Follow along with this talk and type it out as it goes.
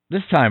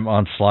This time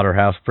on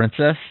Slaughterhouse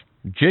Princess,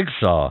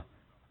 Jigsaw.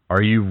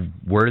 Are you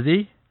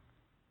worthy?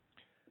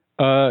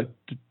 Does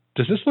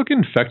this look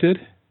infected?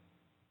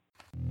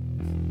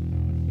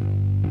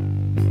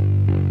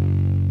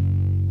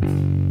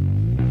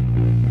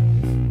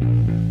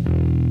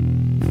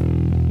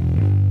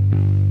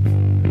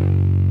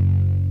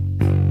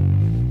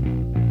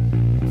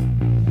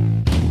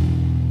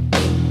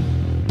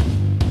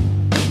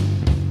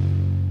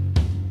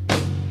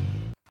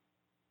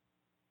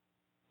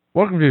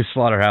 Welcome to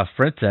Slaughterhouse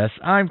Princess.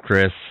 I'm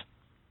Chris.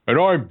 And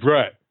I'm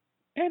Brett.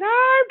 And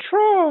I'm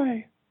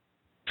Troy.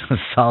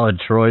 Solid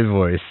Troy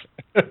voice.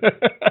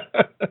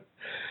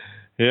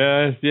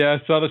 Yeah.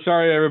 So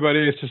sorry,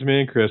 everybody. It's just me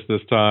and Chris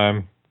this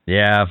time.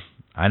 Yeah,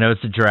 I know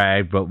it's a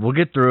drag, but we'll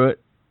get through it.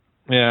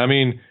 Yeah, I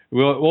mean,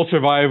 we'll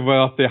survive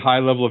the high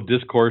level of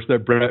discourse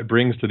that Brett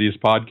brings to these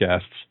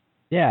podcasts.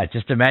 Yeah,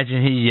 just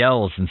imagine he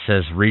yells and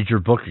says, "Read your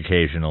book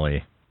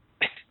occasionally."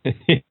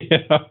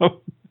 Yeah.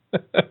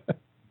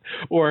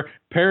 Or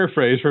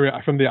paraphrase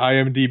from the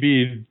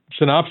IMDb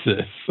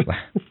synopsis.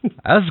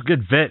 That was a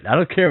good bit. I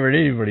don't care what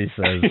anybody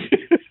says.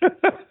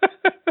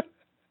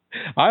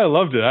 I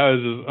loved it. I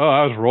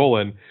was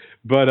rolling.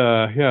 But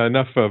yeah,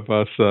 enough of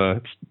us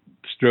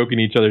stroking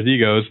each other's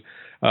egos.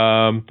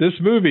 This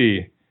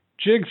movie,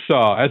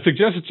 Jigsaw, as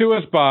suggested to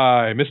us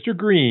by Mr.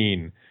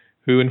 Green,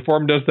 who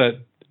informed us that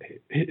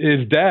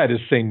his dad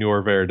is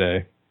Senor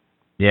Verde.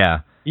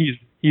 Yeah.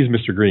 He's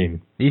Mr.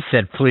 Green. He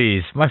said,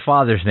 please, my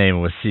father's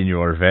name was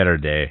Senor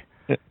Verde.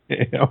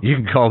 You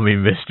can call me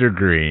Mr.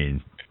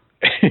 Green.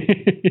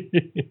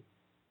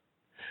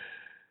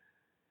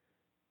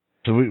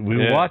 So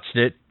we watched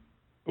it.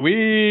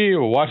 We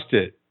watched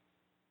it.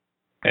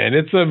 And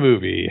it's a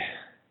movie.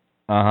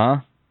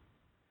 Uh-huh.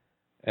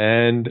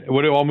 And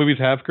what do all movies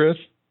have, Chris?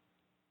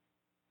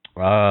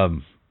 A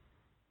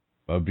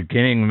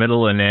beginning,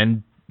 middle, and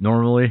end,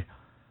 normally.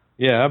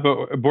 Yeah,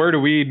 but where do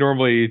we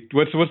normally...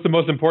 What's the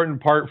most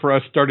important part for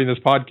us starting this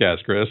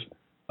podcast, Chris?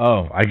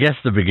 Oh, I guess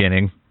the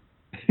beginning.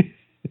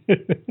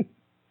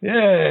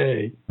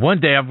 Yay! One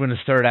day I'm going to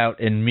start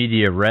out in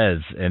media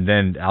res, and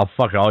then I'll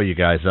fuck all you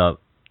guys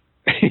up.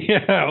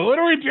 Yeah, what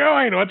are we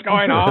doing? What's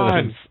going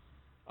on?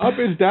 Up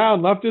is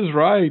down, left is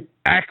right.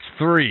 Act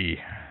 3.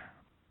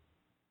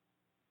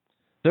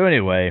 So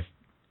anyway,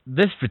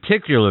 this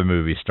particular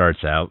movie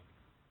starts out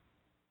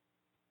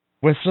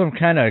with some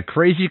kind of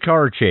crazy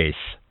car chase.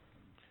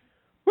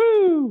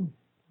 Woo!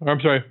 I'm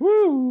sorry.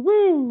 Woo,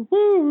 woo,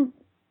 woo.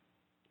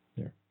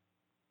 There.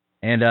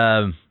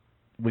 And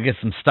we get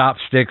some stop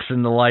sticks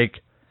and the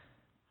like.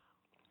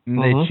 And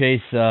they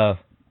chase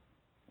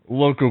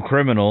local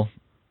criminal.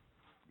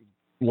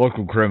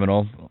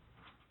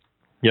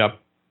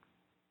 Yep.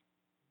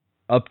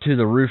 Up to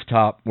the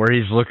rooftop where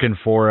he's looking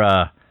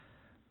for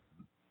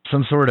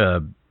some sort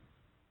of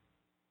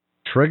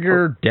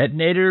trigger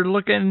detonator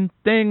looking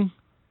thing.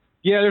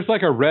 Yeah, there's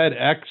like a red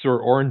X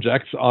or orange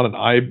X on an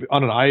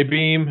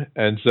I-beam,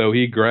 and so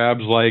he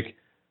grabs it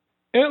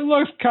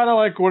looks kind of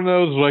like one of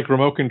those like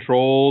remote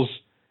controls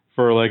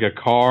for like a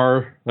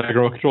car, like a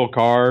remote control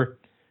car,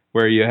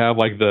 where you have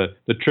like the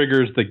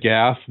triggers, the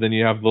gas, then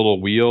you have the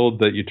little wheel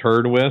that you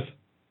turn with.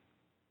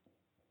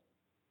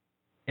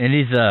 And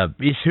he's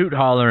hoot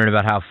hollering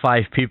about how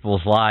 5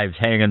 people's lives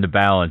hang in the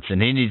balance,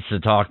 and he needs to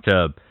talk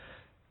to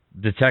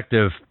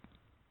Detective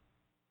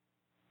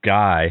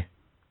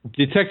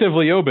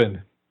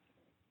Leoben.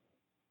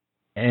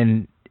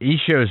 And he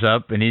shows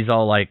up and he's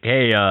all like,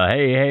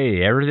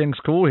 hey,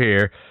 everything's cool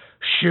here.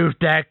 Shoot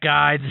that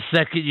guy the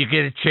second you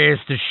get a chance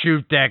to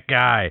shoot that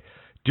guy.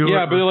 Do it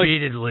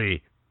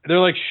repeatedly. They're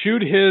like,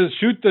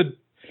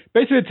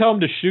 basically tell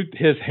him to shoot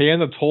his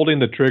hand that's holding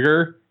the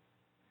trigger,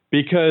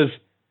 because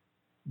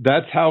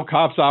that's how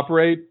cops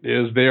operate,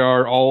 is they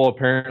are all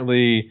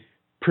apparently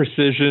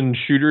precision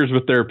shooters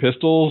with their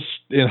pistols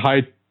in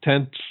high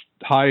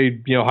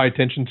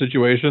tension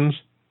situations.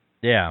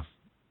 Yeah.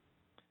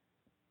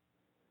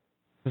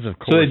 Because of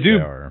course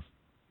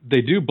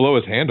they do blow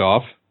his hand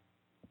off.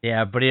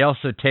 Yeah, but he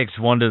also takes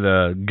one to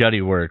the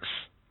gutty works.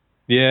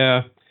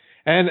 Yeah.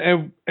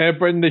 And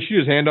when they shoot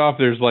his hand off,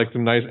 there's like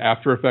some nice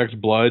After Effects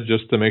blood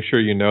just to make sure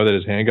you know that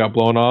his hand got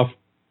blown off.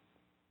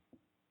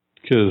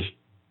 Because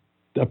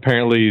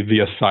apparently the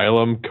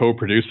Asylum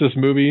co-produced this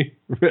movie,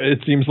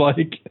 it seems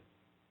like.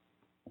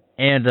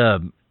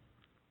 And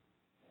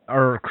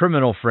our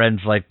criminal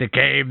friend's like, the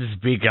game's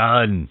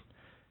begun.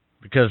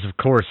 Because of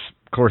course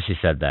he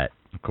said that.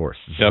 Of course.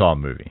 It's a Saw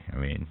movie. I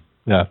mean.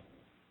 Yeah.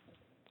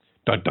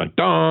 Dun dun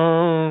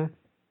dun.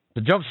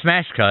 The jump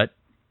smash cut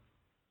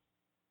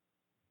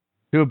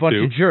to a bunch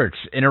of jerks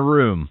in a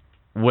room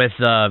with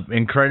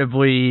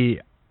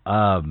incredibly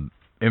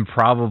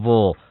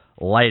improbable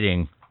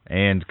lighting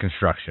and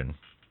construction.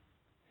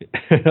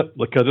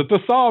 Because it's a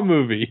Saw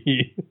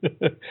movie.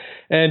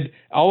 And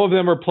all of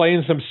them are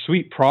playing some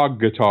sweet prog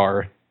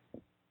guitar.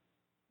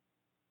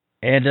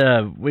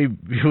 And we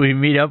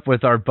meet up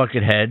with our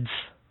bucket heads.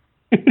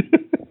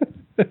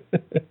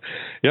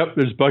 Yep,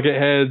 there's bucket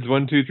heads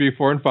 1, 2, 3,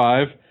 4, and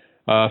 5.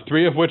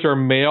 3 of which are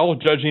male,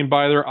 judging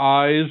by their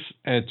eyes,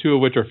 and 2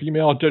 of which are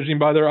female, judging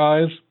by their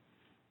eyes.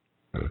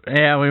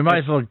 Yeah, we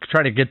might as well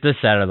try to get this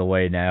out of the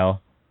way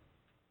now.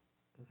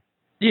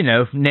 You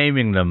know,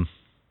 naming them.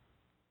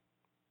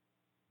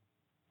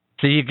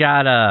 So you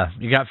got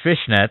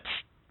fishnets.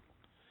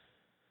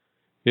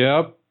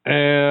 Yep,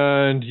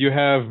 and you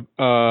have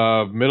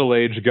a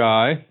middle-aged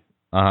guy.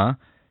 Uh-huh.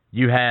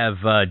 You have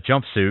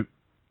jumpsuit.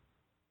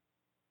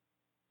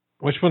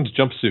 Which one's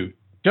jumpsuit?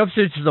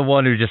 Jumpsuit's the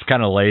one who just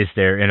kind of lays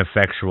there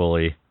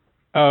ineffectually.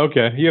 Oh,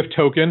 okay. You have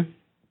token.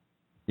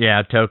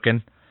 Yeah,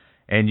 token.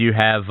 And you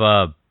have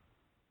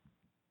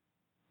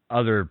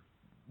other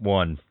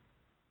one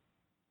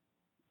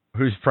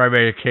whose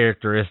primary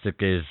characteristic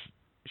is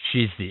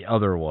she's the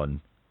other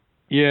one.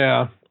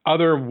 Yeah,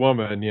 other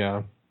woman,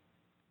 yeah.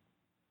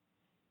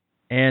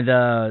 And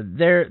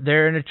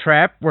they're in a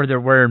trap where they're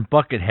wearing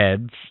bucket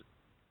heads,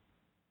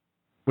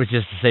 which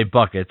is to say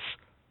buckets,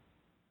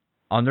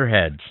 on their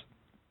heads.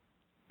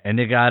 And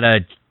they got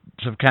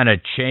some kind of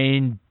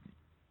chain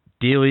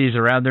dealies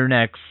around their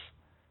necks.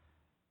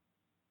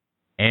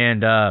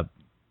 And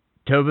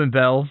Tobin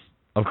Bell,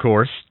 of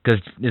course, because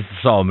it's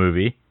a Saw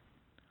movie,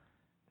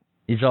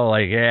 he's all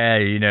like, yeah,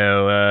 you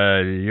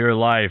know, your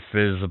life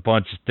is a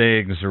bunch of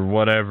things or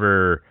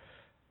whatever.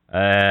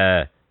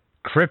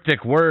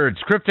 Cryptic words.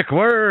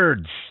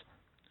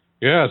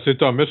 Yes,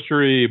 it's a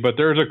mystery, but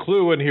there's a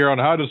clue in here on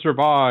how to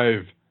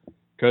survive.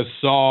 'Cause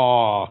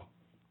Saw.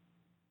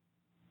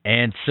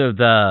 And so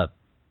the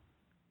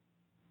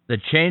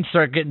chains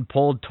start getting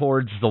pulled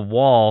towards the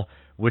wall,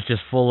 which is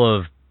full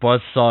of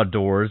buzzsaw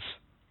doors.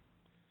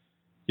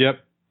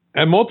 Yep.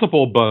 And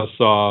multiple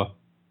buzzsaw,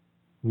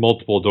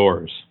 multiple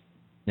doors.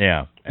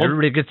 Yeah.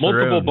 Everybody gets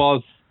multiple their own.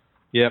 buzz.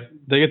 Yep.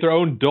 They get their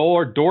own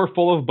door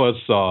full of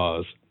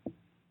buzzsaws.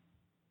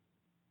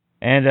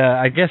 And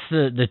I guess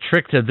the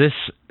trick to this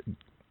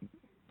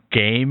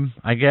game,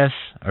 I guess,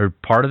 or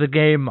part of the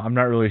game, I'm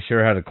not really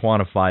sure how to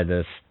quantify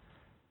this.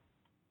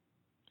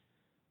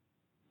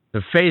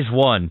 The phase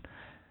 1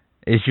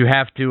 is you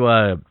have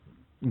to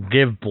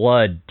give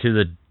blood to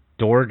the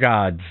door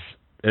gods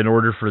in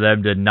order for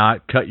them to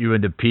not cut you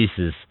into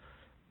pieces.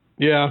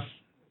 Yeah.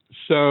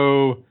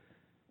 So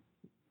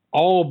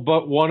all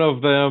but one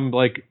of them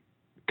like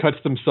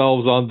cuts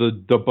themselves on the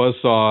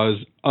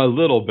buzzsaws a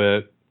little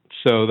bit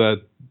so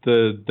that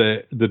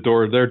the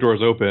door, their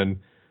door's open,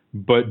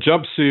 but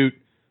Jumpsuit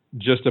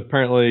just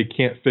apparently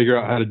can't figure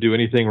out how to do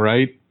anything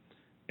right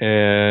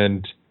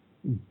and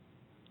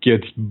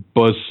gets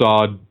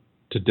buzzsawed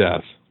to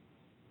death.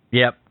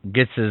 Yep,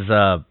 gets his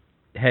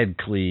head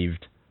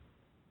cleaved.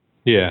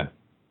 Yeah.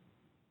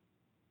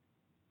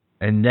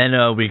 And then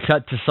we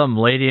cut to some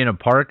lady in a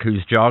park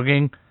who's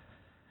jogging,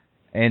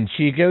 and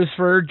she goes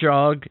for her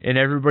jog, and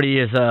everybody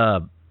is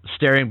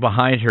staring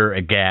behind her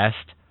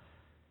aghast.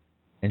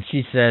 And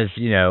she says,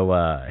 you know,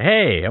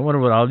 hey, I wonder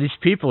what all these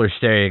people are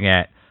staring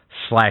at,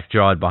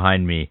 slack-jawed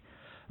behind me.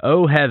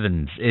 Oh,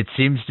 heavens, it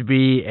seems to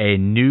be a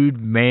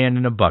nude man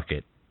in a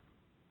bucket.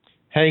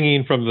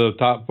 Hanging from the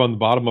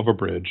bottom of a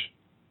bridge.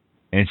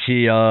 And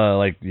she,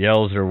 like,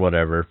 yells or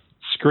whatever.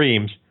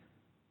 Screams.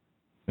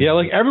 Yeah,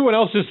 like, everyone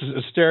else is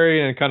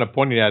staring and kind of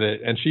pointing at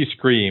it, and she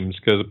screams,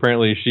 because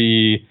apparently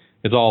she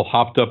is all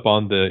hopped up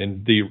on the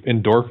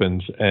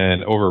endorphins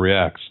and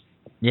overreacts.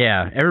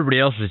 Yeah, everybody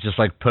else is just,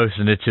 like,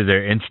 posting it to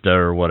their Insta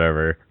or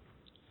whatever.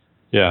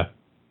 Yeah.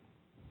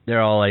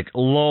 They're all like,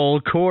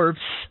 lol, corpse.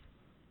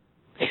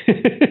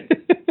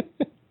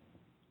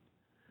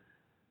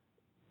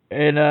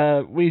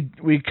 And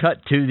we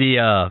cut to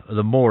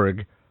the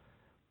morgue,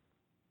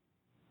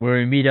 where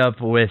we meet up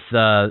with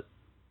a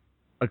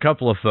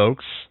couple of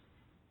folks.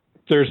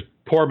 There's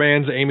poor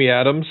man's Amy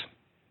Adams.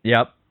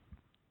 Yep.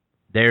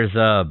 There's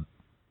a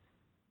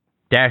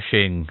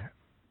dashing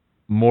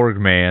morgue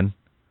man.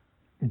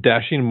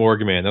 Dashing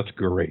morgue man, that's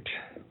great.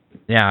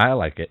 Yeah, I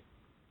like it.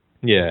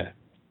 Yeah.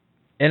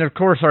 And of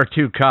course our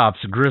two cops,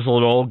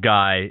 grizzled old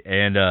guy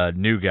and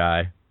new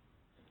guy.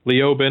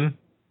 Leoben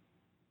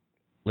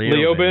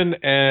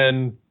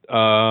and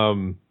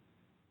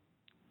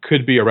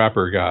could be a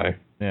rapper guy.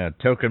 Yeah,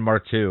 Token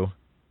Mark II.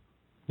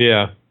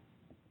 Yeah.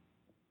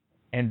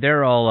 And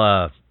they're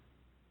all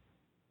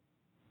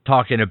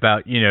talking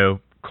about, you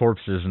know,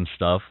 corpses and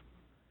stuff.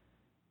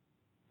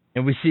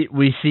 And we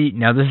see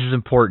now this is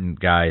important,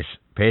 guys.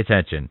 Pay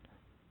attention.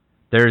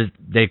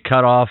 They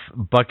cut off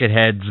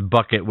Buckethead's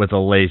bucket with a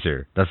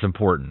laser. That's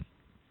important.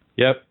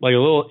 Yep, like a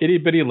little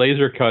itty-bitty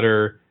laser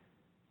cutter,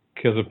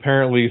 because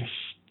apparently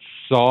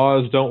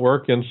saws don't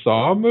work in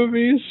Saw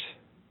movies.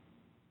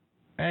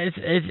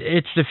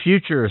 It's the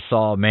future of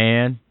Saw,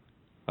 man.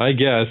 I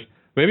guess.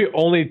 Maybe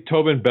only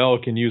Tobin Bell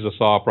can use a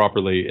saw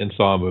properly in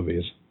Saw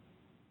movies.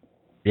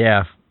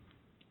 Yeah.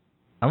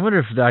 I wonder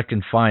if I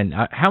can find...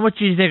 How much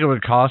do you think it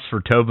would cost for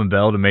Tobin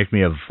Bell to make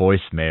me a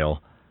voicemail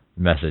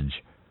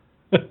message?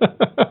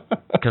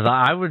 Because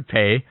I would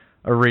pay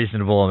a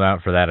reasonable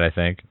amount for that, I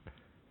think.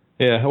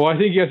 Yeah, well, I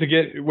think you have to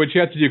get... What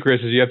you have to do, Chris,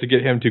 is you have to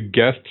get him to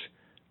guest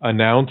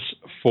announce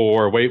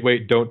for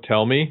Wait, Don't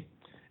Tell Me.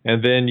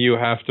 And then you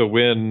have to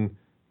win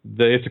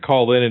they have to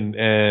call in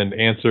and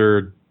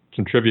answer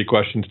some trivia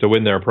questions to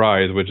win their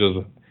prize, which is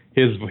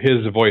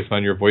his voice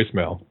on your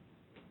voicemail.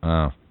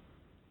 Oh,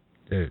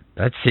 dude,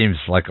 that seems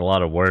like a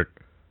lot of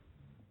work.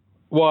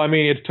 Well, I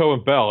mean, it's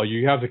Tobin Bell.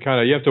 You have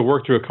to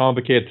work through a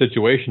complicated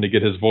situation to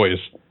get his voice.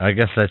 I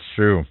guess that's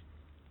true.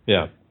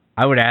 Yeah.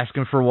 I would ask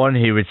him for one.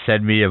 He would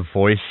send me a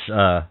voice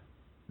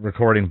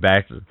recording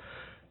back.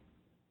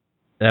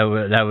 That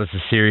was a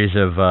series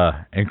of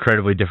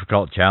incredibly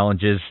difficult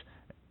challenges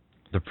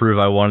to prove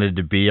I wanted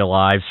to be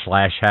alive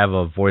 / have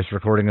a voice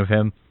recording of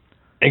him.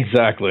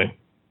 Exactly.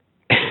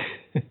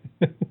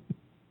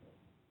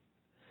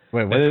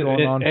 Wait, what's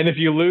going on? And if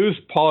you lose,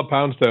 Paula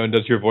Poundstone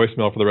does your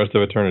voicemail for the rest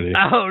of eternity.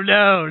 Oh,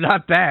 no,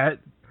 not that.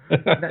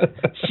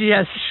 She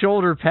has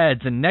shoulder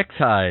pads and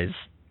neckties.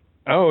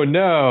 Oh,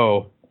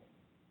 no.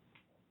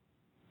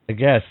 I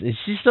guess. Is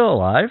she still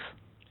alive?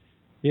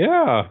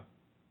 Yeah.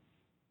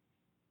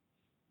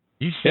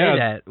 You say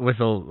that with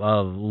a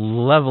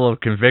level of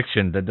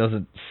conviction that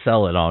doesn't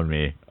sell it on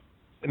me.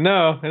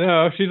 No,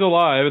 she's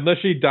alive, unless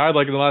she died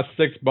like in the last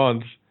 6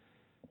 months.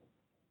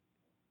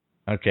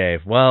 Okay,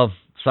 well,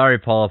 sorry,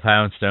 Paula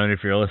Poundstone,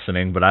 if you're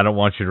listening, but I don't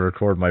want you to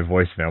record my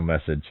voicemail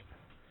message.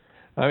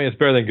 I mean, it's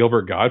better than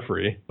Gilbert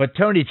Gottfried. But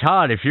Tony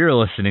Todd, if you're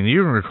listening,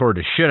 you can record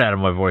the shit out of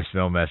my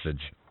voicemail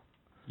message.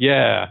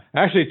 Yeah.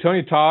 Actually,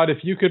 Tony Todd, if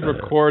you could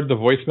record the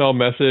voicemail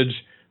message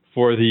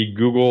for the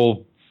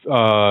Google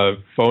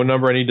phone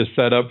number I need to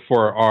set up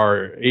for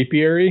our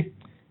apiary,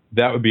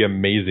 that would be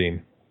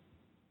amazing.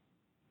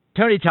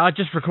 Tony Todd,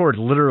 just record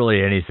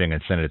literally anything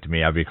and send it to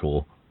me. I'd be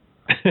cool.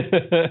 Even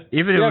if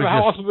it was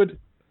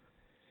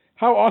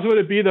how awesome would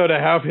it be though to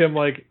have him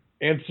like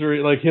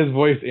answer, like his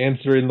voice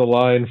answering the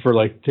line for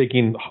like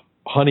taking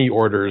honey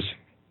orders?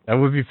 That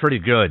would be pretty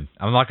good.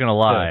 I'm not gonna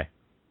lie.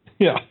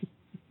 Yeah.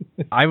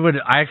 I would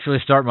actually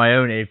start my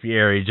own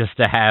apiary just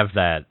to have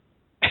that.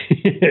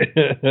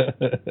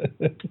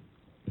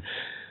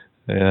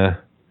 Yeah.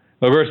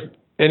 Of course,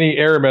 any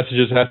error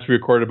messages have to be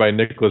recorded by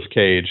Nicolas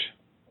Cage.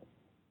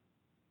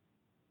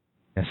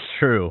 That's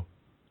true.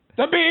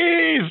 The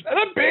bees!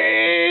 The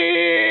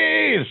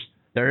bees!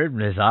 They're in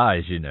his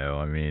eyes, you know.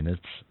 I mean,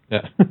 it's...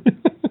 Yeah.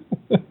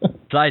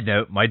 Side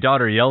note, my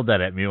daughter yelled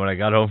that at me when I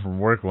got home from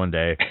work one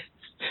day.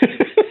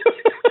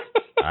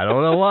 I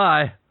don't know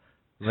why,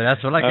 but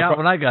that's what I got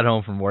when I got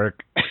home from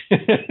work.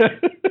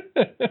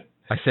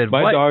 I said,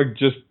 my what? dog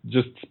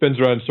just spins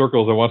around in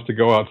circles and wants to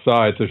go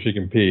outside so she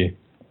can pee.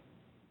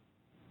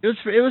 It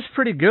was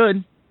pretty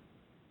good.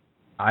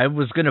 I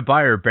was going to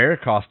buy her a bear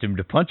costume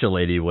to punch a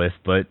lady with,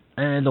 but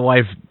the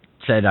wife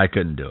said I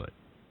couldn't do it.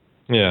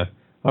 Yeah.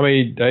 I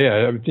mean,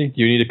 I think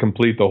you need to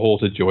complete the whole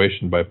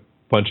situation by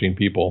punching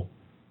people.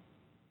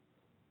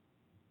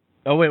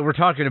 Oh, wait, we're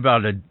talking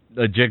about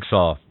a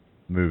Jigsaw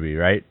movie,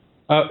 right?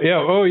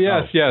 Yeah. Oh,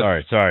 yes, yes.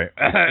 Sorry.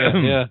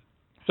 Yeah.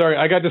 Sorry,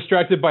 I got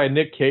distracted by a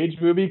Nick Cage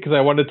movie because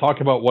I wanted to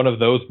talk about one of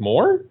those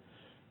more.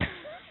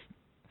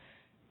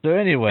 So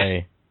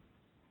anyway,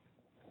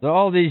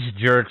 all these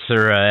jerks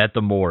are at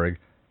the morgue.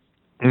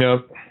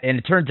 Yep. And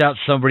it turns out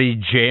somebody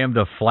jammed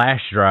a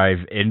flash drive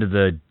into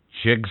the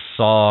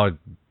Jigsaw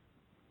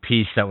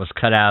piece that was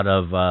cut out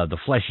of the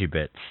fleshy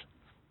bits.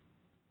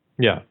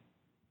 Yeah.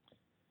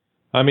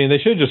 I mean, they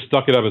should have just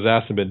stuck it up his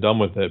ass and been done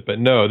with it. But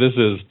no, this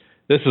is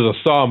a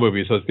Saw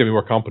movie, so it's going to be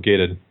more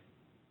complicated.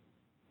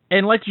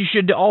 And like you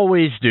should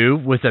always do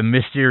with a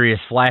mysterious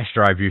flash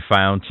drive you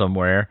found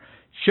somewhere,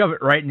 shove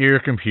it right into your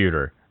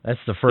computer. That's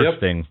the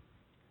first thing.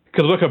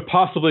 Because what could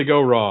possibly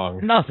go wrong?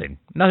 Nothing.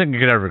 Nothing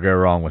could ever go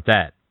wrong with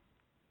that.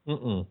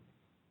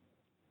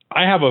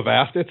 I have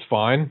Avast. It's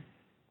fine.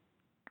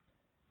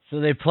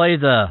 So they play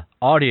the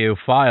audio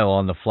file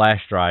on the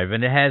flash drive,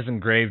 and it has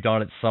engraved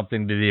on it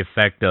something to the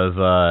effect of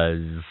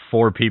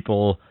 4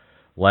 people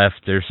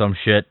left or some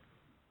shit.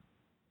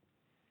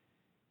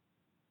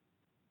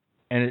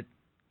 And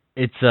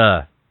it's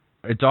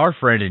our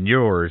friend and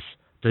yours,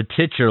 the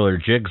titular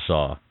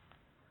Jigsaw.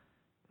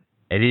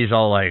 And he's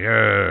all like,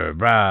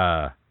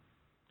 brah.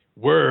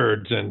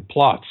 Words and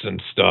plots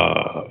and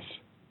stuff.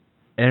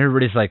 And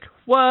everybody's like,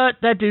 what?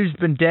 That dude's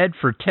been dead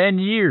for 10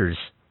 years.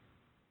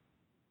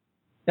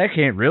 That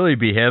can't really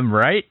be him,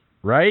 right?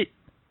 Right?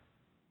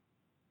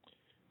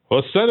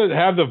 Well, send it,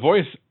 have the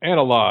voice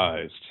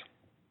analyzed.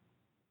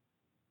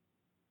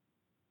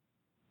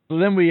 So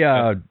then we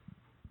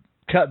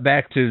cut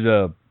back to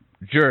the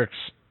jerks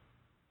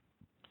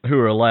who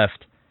are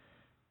left.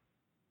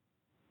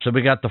 So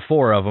we got the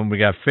 4 of them. We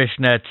got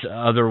Fishnets,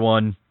 other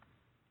one,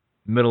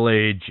 Middle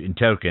Age, and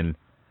Token.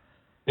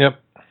 Yep.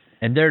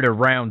 And they're to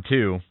round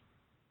 2.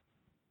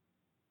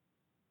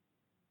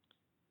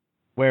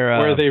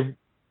 Where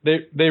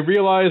they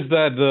realize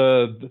that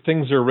the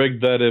things are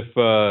rigged, that if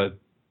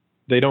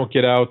they don't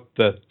get out,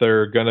 that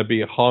they're going to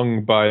be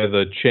hung by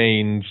the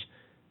chains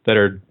that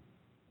are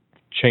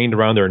chained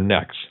around their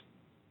necks.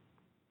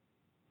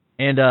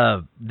 And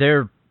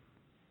there's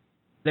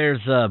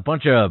a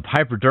bunch of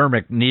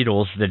hypodermic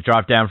needles that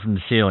drop down from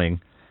the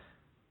ceiling.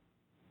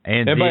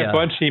 And by a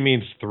bunch, he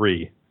means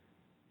 3.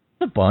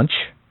 A bunch.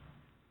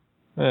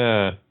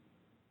 Oh,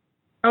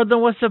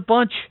 then what's a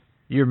bunch?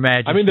 Your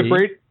Majesty. I mean,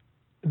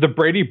 the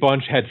Brady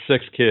Bunch had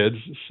 6 kids,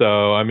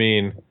 so I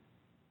mean,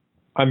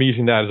 I'm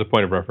using that as a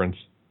point of reference.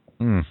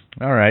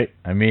 All right.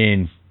 I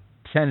mean,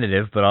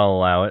 tentative, but I'll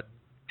allow it.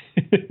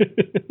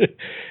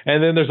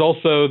 And then there's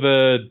also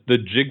the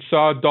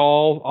Jigsaw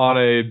doll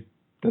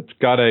that's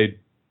got a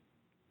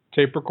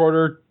tape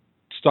recorder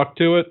stuck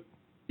to it.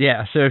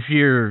 Yeah, so if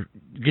you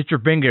get your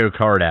bingo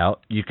card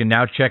out, you can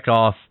now check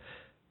off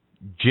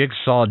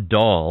Jigsaw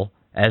doll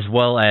as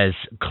well as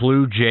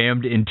clue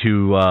jammed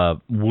into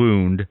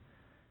wound,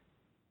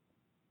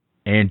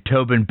 and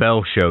Tobin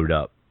Bell showed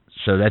up.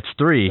 So that's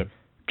 3. Yep.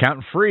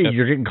 Counting free, yep.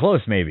 You're getting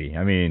close, maybe.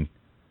 I mean,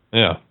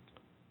 yeah.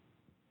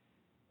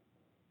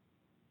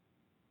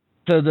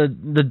 So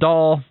the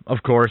doll,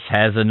 of course,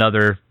 has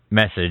another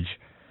message,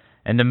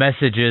 and the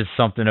message is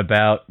something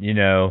about,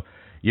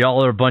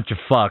 y'all are a bunch of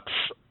fucks.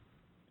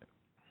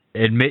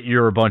 Admit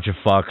you're a bunch of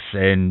fucks,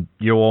 and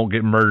you won't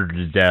get murdered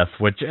to death,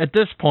 which at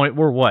this point,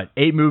 we're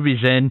 8 movies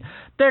in?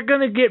 They're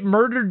going to get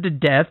murdered to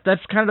death.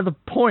 That's kind of the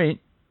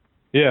point.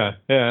 Yeah.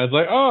 It's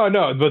like, oh,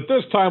 no, but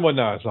this time, well,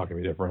 no, it's not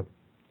going to be different.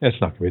 It's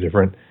not going to be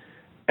different.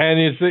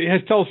 And he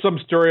tells some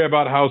story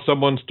about how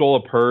someone stole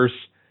a purse,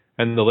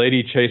 and the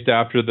lady chased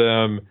after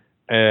them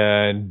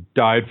and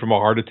died from a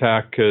heart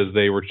attack because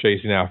they were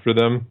chasing after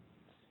them.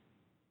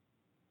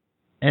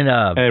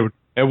 And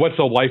what's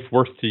a life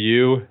worth to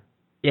you?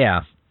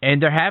 Yeah,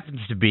 and there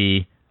happens to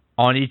be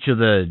on each of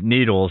the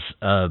needles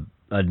a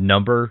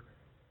number.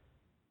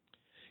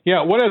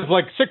 Yeah, one is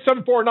like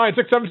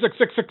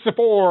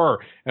 67496766664,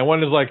 and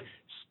one is like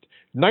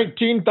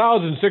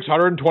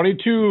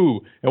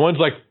 19,622, and one's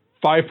like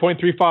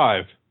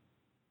 5.35.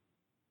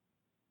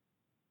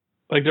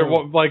 Like they're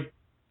like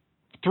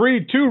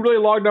two really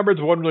long numbers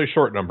and one really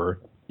short number.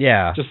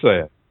 Yeah. Just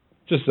saying.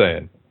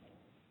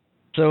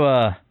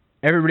 So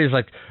everybody's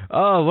like,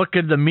 oh, what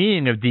could the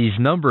meaning of these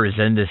numbers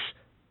and this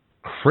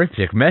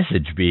cryptic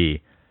message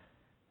be?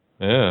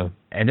 Yeah.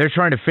 And they're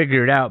trying to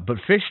figure it out, but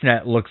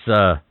Fishnet looks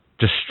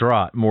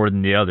distraught more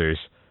than the others,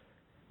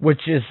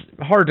 which is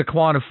hard to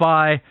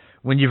quantify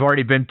when you've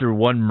already been through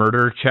one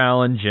murder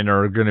challenge and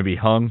are going to be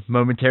hung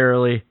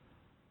momentarily.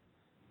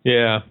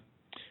 Yeah.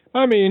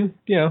 I mean,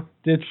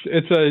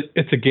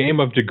 it's a game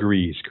of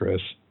degrees,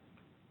 Chris.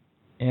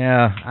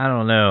 Yeah, I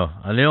don't know.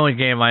 The only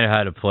game I know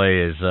how to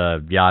play is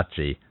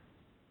Yahtzee.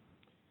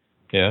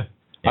 Yeah.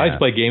 I used to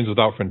play Games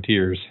Without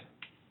Frontiers.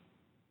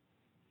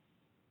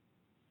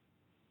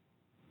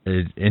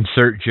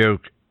 Insert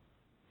joke.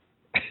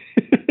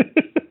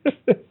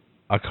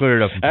 I'll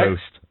clear it up in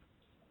post.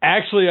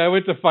 Actually, I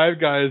went to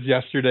Five Guys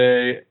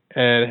yesterday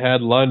and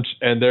had lunch,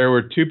 and there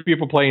were 2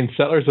 people playing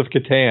Settlers of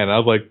Catan. I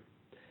was like,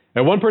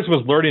 and one person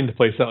was learning to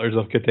play Settlers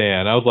of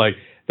Catan. I was like,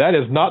 that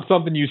is not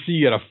something you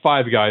see at a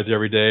Five Guys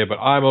every day, but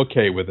I'm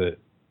okay with it.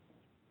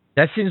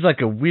 That seems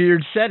like a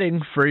weird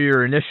setting for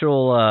your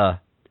initial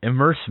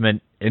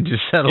immersement into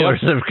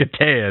Settlers of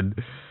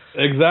Catan.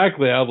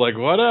 Exactly. I was like,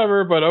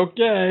 whatever, but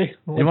okay.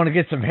 You want to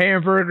get some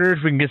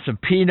hamburgers? We can get some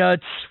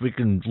peanuts. We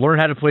can learn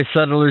how to play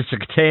Settlers of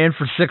Catan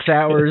for 6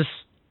 hours.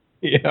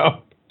 Yeah.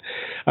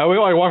 We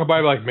like walk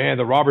by like, man,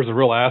 the robber's a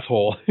real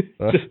asshole.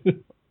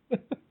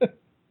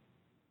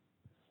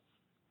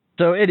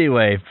 So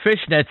anyway,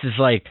 Fishnets is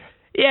like,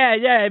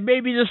 yeah,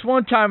 maybe this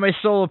one time I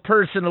stole a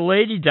purse and a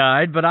lady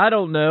died, but I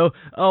don't know.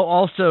 Oh,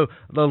 also,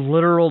 the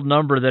literal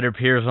number that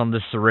appears on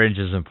this syringe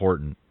is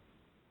important.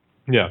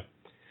 Yeah.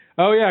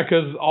 Oh, yeah,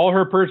 because all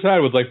her purse had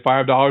was like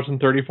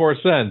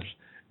 $5.34.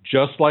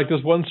 Just like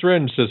this one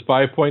syringe says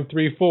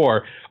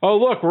 5.34. Oh,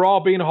 look, we're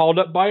all being hauled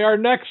up by our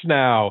necks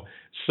now.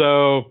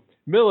 So,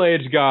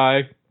 middle-aged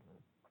guy,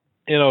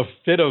 in a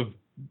fit of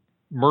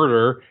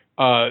murder,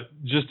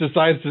 just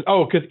decides to...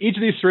 Oh, because each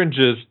of these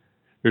syringes...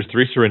 There's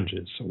 3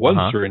 syringes. One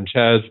syringe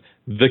has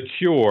the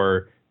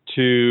cure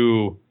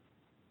to...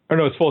 Or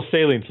no, it's full of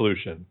saline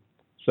solution.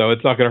 So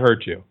it's not going to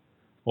hurt you.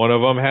 One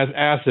of them has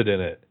acid in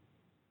it.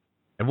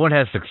 And one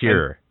has the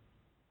cure.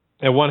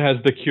 And one has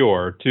the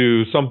cure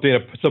to something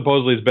that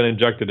supposedly has been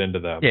injected into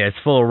them. Yeah, it's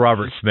full of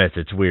Robert Smith.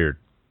 It's weird.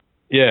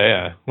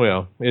 Yeah.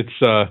 Well,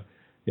 it's...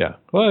 yeah.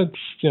 Well, it's,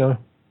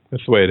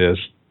 that's the way it is.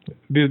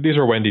 These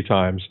are Wendy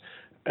times.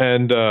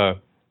 And...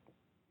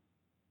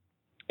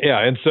 yeah,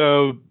 and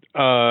so...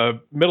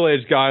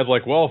 middle-aged guy's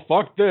like, well,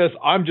 fuck this.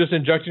 I'm just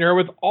injecting her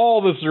with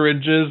all the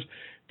syringes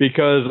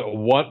because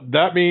what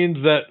that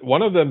means that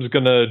one of them's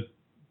going to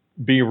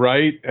be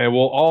right and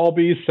we'll all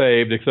be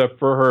saved except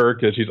for her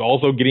because she's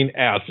also getting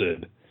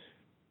acid.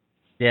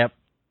 Yep.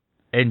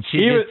 And she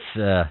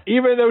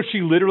even though she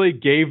literally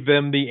gave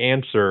them the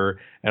answer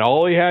and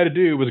all he had to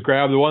do was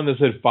grab the one that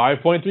said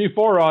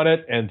 5.34 on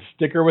it and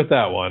stick her with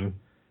that one.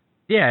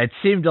 Yeah, it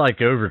seemed like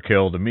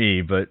overkill to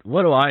me, but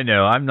what do I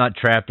know? I'm not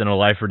trapped in a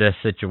life or death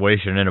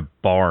situation in a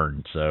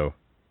barn, so.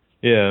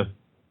 Yeah.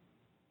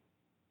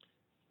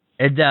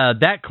 And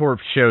that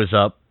corpse shows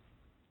up,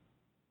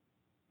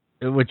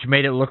 which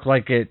made it look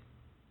like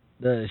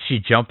she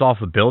jumped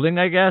off a building,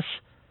 I guess.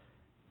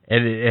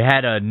 And it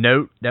had a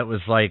note that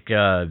was like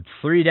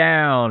 3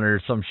 down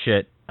or some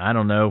shit. I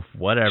don't know,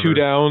 whatever. 2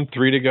 down,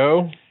 3 to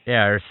go?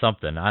 Yeah, or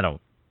something. I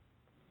don't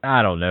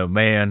I don't know,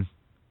 man.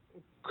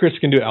 Chris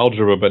can do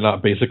algebra, but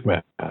not basic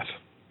math.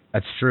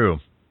 That's true.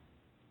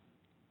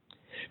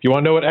 If you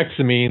want to know what X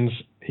means,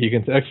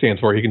 X stands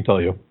for. He can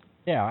tell you.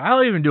 Yeah,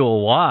 I'll even do a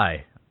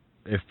Y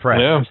if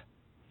pressed. Yeah.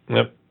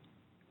 Yep.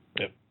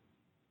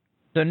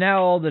 So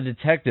now all the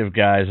detective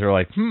guys are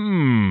like,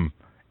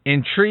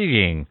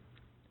 intriguing.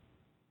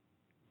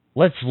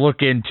 Let's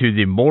look into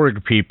the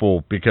morgue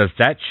people, because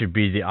that should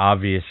be the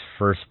obvious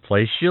first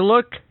place you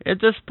look at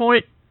this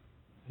point.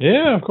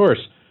 Yeah, of course.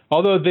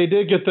 Although they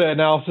did get the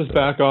analysis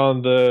back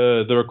on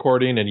the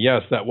recording, and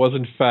yes, that was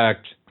in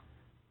fact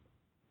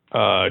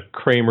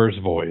Kramer's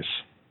voice.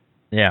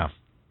 Yeah.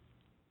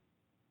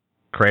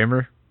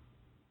 Kramer?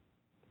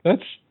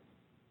 That's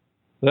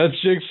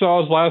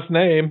Jigsaw's last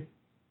name.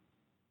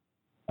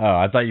 Oh,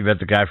 I thought you meant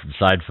the guy from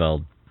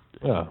Seinfeld.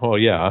 Well,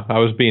 yeah. I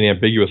was being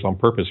ambiguous on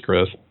purpose,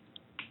 Chris.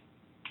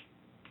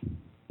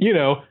 You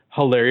know,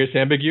 hilarious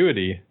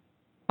ambiguity.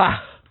 I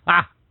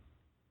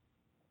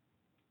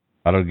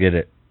don't get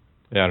it.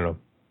 Yeah, I don't know.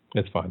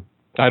 It's fine.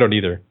 I don't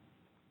either.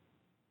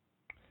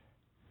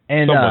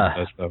 And someone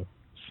does, though.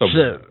 So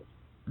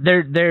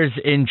there's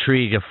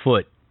intrigue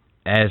afoot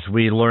as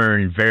we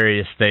learn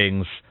various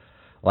things.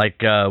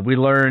 Like we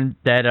learned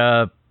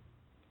that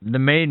the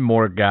main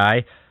morgue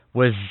guy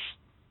was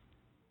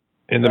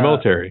in the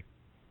military,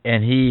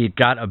 and he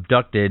got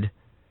abducted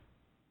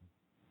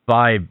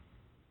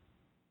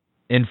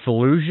in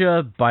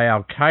Fallujah by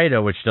Al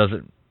Qaeda, which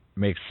doesn't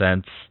make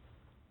sense.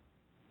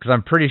 Because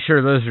I'm pretty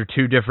sure those are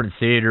two different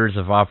theaters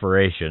of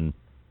operation.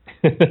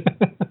 But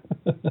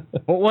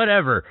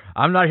whatever.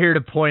 I'm not here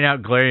to point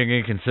out glaring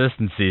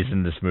inconsistencies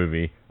in this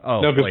movie.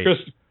 Oh, no, because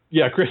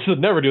Chris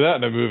would never do that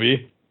in a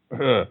movie.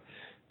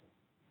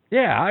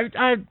 Yeah,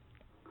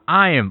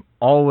 I am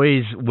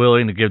always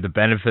willing to give the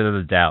benefit of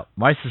the doubt.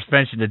 My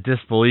suspension of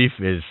disbelief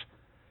is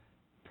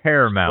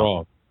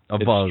paramount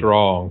above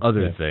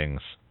other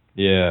things.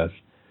 Yes.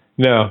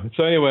 No.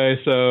 So anyway,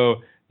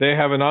 they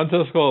have a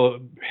nonsensical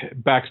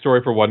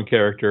backstory for one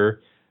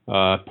character.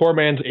 Poor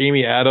man's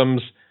Amy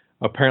Adams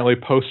apparently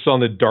posts on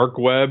the dark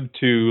web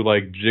to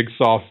like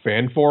Jigsaw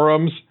fan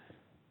forums.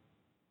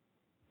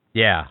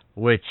 Yeah,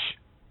 which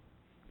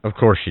of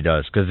course she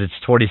does, because it's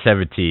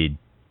 2017.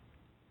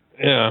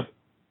 Yeah.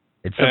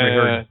 It's somebody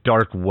heard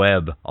dark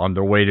web on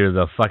their way to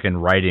the fucking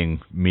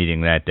writing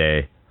meeting that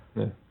day.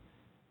 Yeah.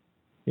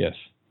 Yes.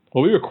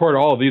 Well, we record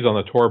all of these on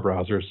the Tor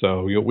browser,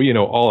 so we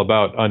know all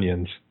about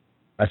onions.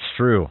 That's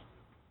true.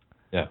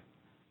 Yeah.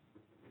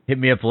 Hit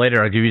me up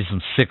later. I'll give you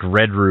some sick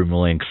Red Room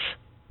links.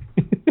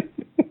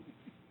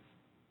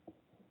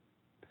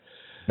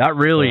 Not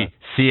really,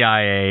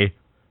 CIA.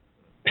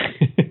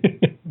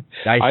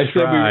 Nice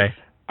try.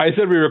 I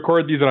said we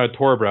record these on a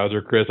Tor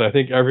browser, Chris. I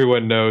think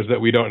everyone knows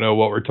that we don't know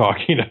what we're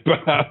talking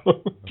about.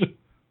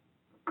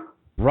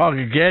 Wrong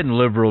again,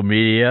 liberal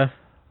media.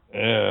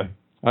 Yeah.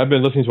 I've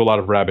been listening to a lot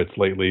of rabbits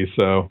lately,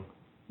 so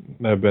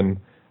I've been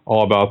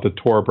all about the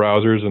Tor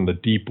browsers and the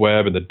deep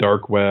web and the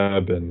dark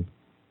web and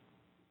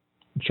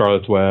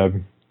Charlotte's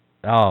Web.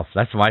 Oh,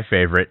 that's my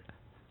favorite.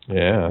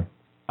 Yeah.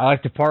 I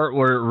like the part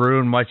where it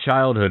ruined my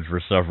childhood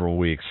for several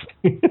weeks.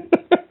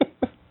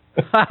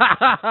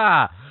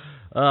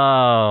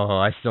 Oh,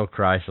 I still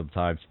cry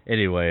sometimes.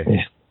 Anyway.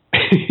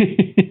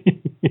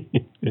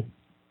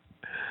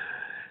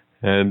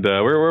 And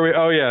where were we?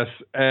 Oh, yes.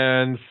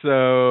 And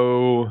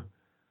so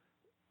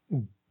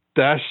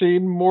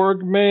Dashing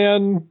Morgue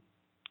Man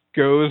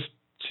goes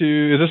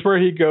to... Is this where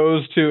he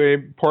goes to a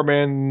poor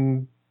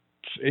man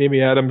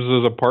Amy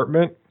Adams'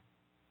 apartment?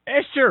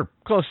 Sure.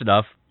 Close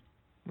enough.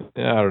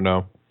 Yeah, I don't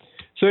know.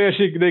 So, yeah,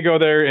 they go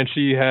there, and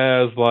she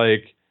has,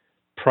 like,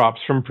 props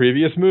from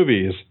previous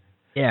movies.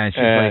 Yeah, and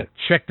she's like,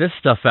 check this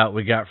stuff out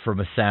we got from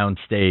a sound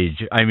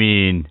stage. I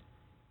mean,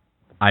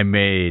 I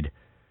made...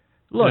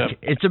 Look,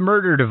 It's a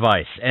murder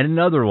device, and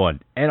another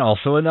one, and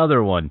also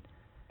another one.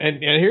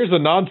 And here's a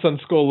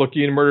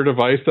nonsensical-looking murder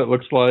device that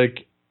looks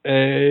like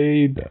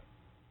a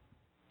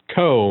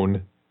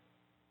cone.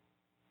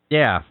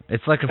 Yeah,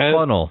 it's like a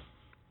funnel.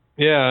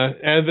 Yeah,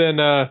 and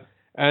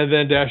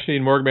then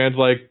Dashing Morgue Man's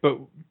like,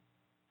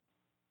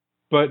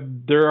 but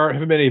there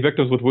aren't many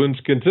victims with wounds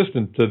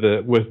consistent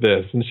with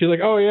this. And she's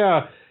like, oh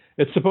yeah,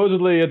 it's an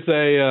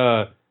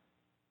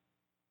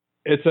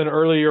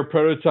earlier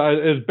prototype.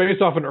 It's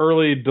based off an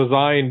early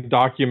design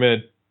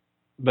document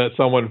that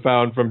someone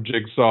found from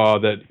Jigsaw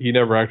that he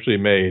never actually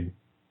made.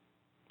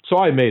 So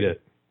I made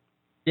it.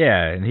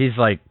 Yeah, and he's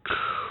like,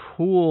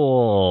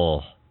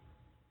 cool.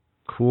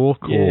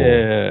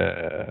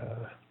 Yeah.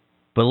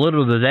 But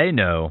little do they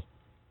know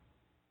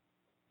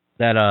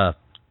that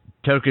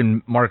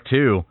Token Mark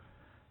II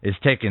is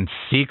taking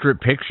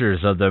secret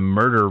pictures of the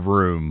murder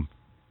room.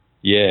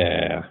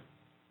 Yeah.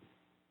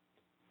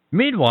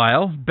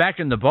 Meanwhile, back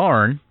in the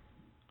barn,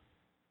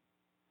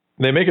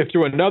 they make it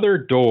through another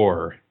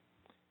door.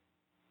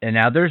 And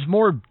now there's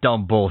more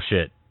dumb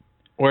bullshit.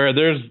 Where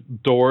there's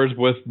doors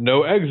with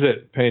no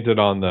exit painted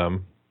on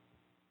them.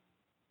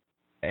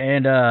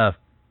 And, of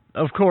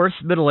course,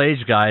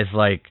 middle-aged guys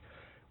like,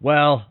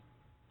 well,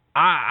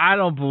 I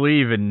don't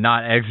believe in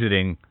not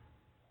exiting.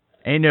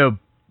 Ain't no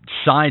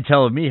sign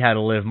telling me how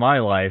to live my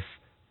life.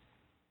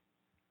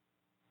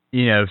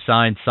 You know,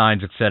 signs,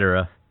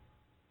 etc.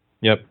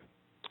 Yep.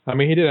 I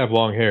mean, he did have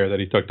long hair that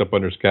he tucked up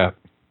under his cap.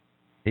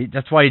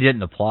 That's why he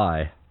didn't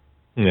apply.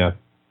 Yeah.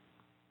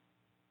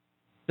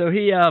 So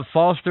he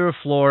falls through a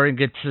floor and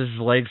gets his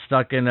leg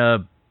stuck in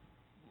a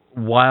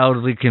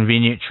wildly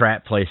convenient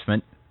trap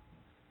placement.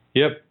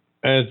 Yep.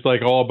 And it's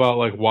like all about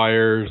like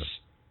wires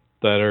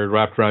that are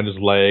wrapped around his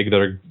leg that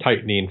are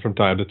tightening from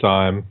time to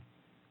time.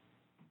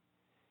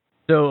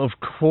 So, of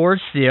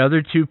course, the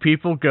other two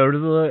people go to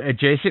the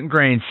adjacent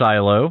grain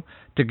silo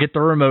to get the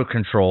remote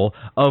control.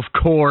 Of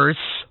course.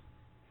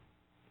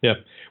 Yep.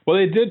 Well,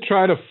 they did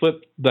try to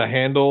flip the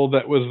handle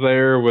that was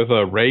there with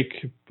a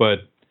rake, but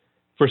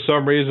for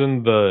some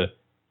reason the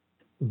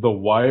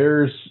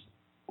wires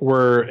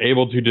were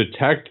able to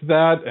detect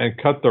that and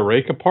cut the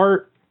rake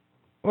apart.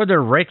 Or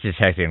they're rake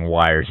detecting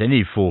wires.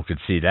 Any fool could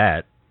see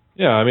that.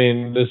 Yeah, I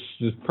mean, this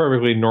is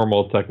perfectly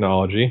normal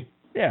technology.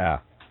 Yeah.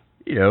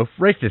 You know,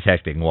 rake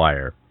detecting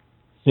wire.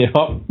 Yeah.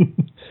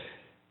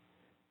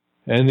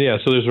 And yeah,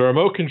 so there's a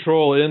remote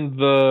control in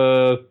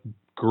the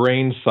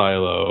grain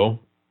silo.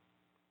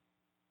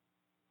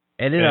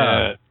 And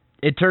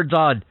it turns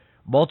on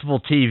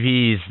multiple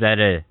TVs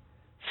that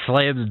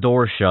slam the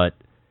door shut.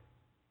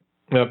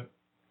 Yep.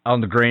 On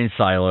the grain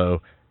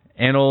silo.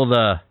 And old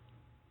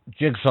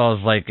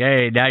Jigsaw's like,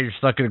 hey, now you're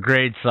stuck in a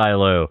grain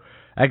silo.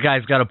 That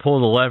guy's got to pull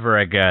the lever,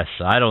 I guess.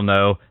 I don't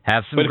know.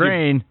 Have some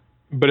grain.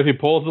 But if he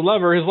pulls the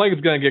lever, his leg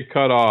is going to get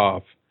cut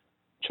off.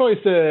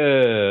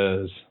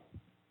 Choices.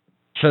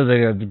 So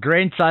the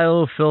grain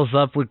silo fills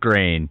up with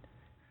grain.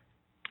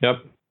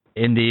 Yep.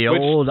 In the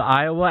old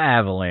Iowa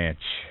Avalanche.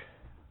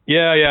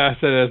 Yeah. I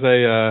said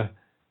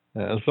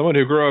as someone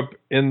who grew up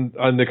in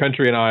the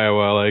country in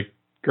Iowa, like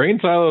grain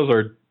silos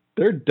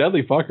they're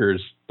deadly fuckers.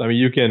 I mean,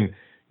 you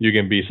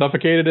can be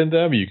suffocated in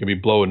them, you can be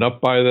blown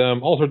up by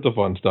them, all sorts of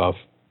fun stuff.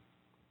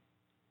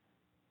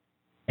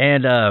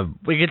 And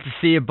we get to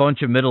see a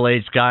bunch of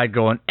middle-aged guy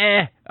going,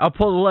 I'll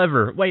pull the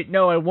lever. Wait,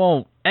 no, I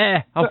won't.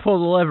 I'll pull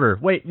the lever.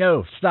 Wait,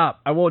 no, stop.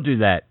 I won't do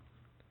that.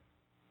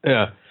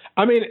 Yeah.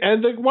 I mean,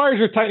 and the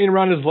wires are tightening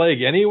around his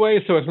leg anyway,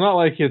 so it's not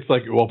like it's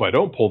like, well, if I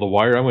don't pull the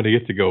wire, I'm going to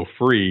get to go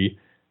free.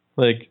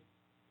 Like,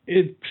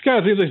 it kind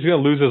of seems like he's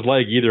going to lose his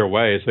leg either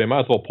way, so he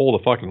might as well pull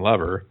the fucking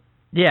lever.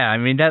 Yeah, I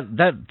mean,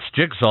 that's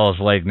Jigsaw's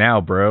leg now,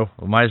 bro.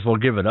 We might as well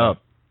give it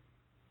up.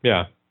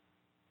 Yeah.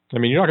 I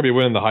mean, you're not going to be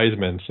winning the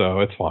Heisman, so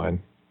it's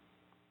fine.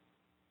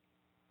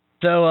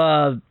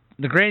 So,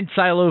 the grain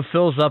silo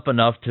fills up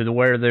enough to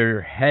where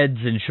their heads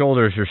and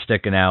shoulders are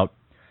sticking out.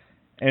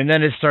 And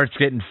then it starts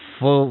getting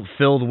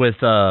filled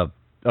with a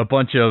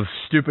bunch of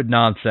stupid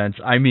nonsense.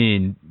 I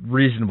mean,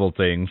 reasonable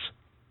things.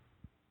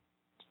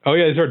 Oh,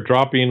 yeah, they start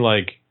dropping,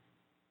 like,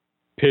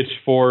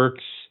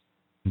 pitchforks.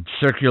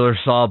 Circular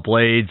saw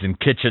blades and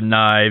kitchen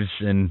knives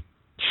and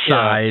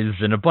scythes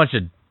and a bunch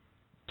of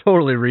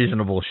totally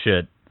reasonable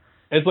shit.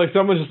 It's like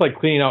someone's just like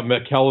cleaning out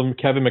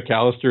Kevin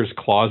McAllister's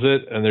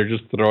closet, and they're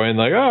just throwing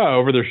like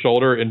over their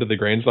shoulder into the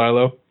grain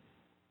silo.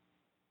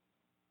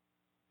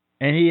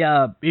 And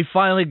he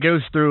finally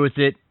goes through with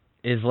it.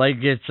 His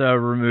leg gets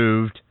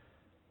removed.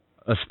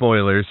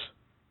 Spoilers.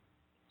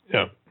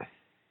 Yeah.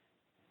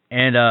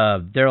 And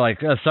they're like,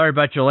 sorry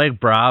about your leg,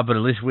 brah, but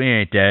at least we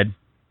ain't dead.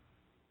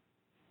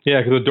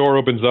 Yeah, because the door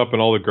opens up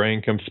and all the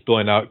grain comes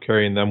spilling out,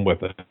 carrying them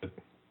with it.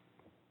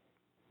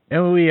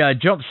 And we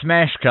jump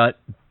smash cut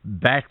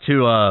back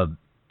to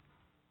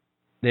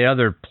the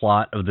other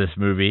plot of this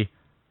movie.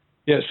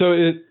 Yeah,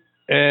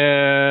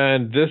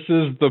 and this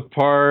is the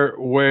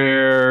part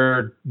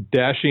where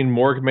Dashing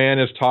Morgue Man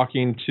is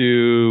talking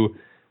to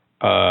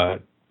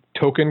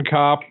Token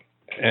Cop,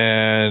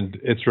 and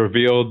it's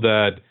revealed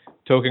that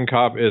Token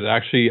Cop is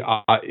actually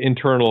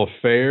Internal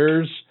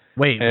Affairs.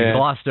 Wait, we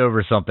glossed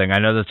over something. I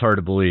know that's hard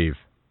to believe.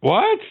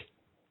 What?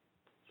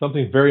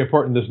 Something very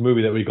important in this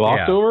movie that we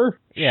glossed over?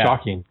 Yeah.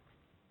 Shocking.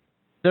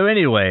 So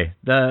anyway,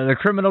 the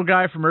criminal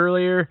guy from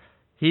earlier,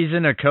 he's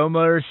in a coma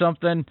or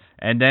something,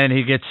 and then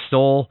he gets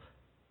stole,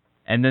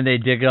 and then they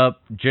dig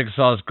up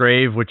Jigsaw's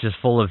grave, which is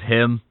full of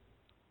him.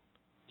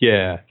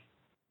 Yeah.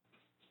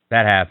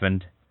 That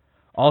happened.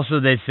 Also,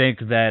 they think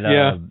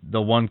that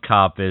the one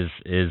cop is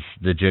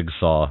the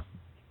Jigsaw.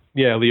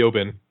 Yeah,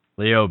 Leoben.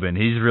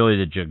 He's really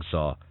the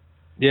Jigsaw.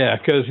 Yeah,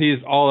 because he's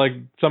all like,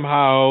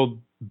 somehow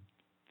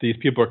these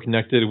people are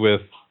connected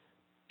with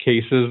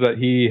cases that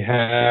he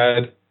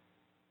had,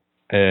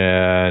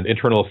 and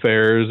Internal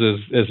Affairs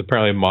is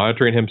apparently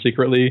monitoring him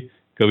secretly,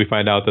 because we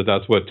find out that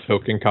that's what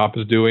Token Cop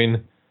is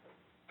doing.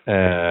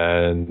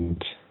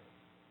 And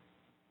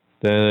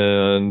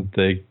then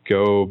they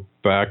go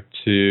back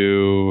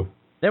to...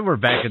 Then we're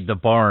back at the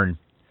barn.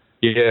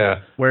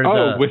 Yeah. Where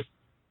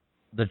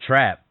the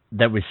trap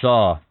that we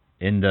saw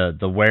in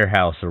the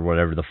warehouse or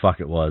whatever the fuck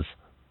it was.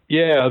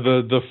 Yeah,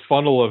 the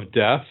funnel of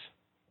death.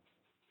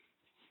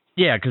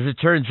 Yeah, because it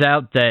turns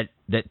out that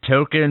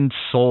Token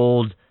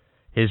sold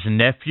his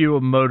nephew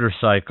a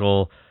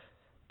motorcycle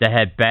that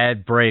had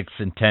bad brakes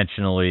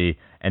intentionally,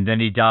 and then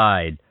he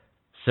died.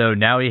 So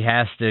now he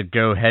has to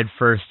go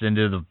headfirst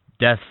into the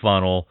death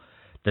funnel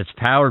that's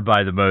powered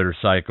by the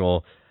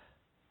motorcycle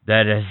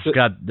that has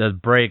got the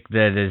brake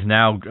that is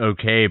now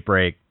okay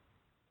brake.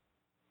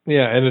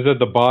 Yeah, and it's at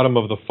the bottom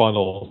of the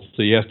funnel,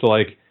 so he has to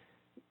like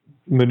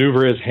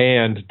maneuver his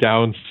hand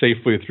down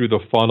safely through the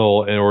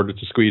funnel in order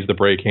to squeeze the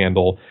brake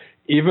handle.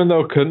 Even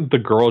though, couldn't the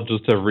girl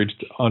just have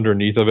reached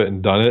underneath of it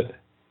and done it?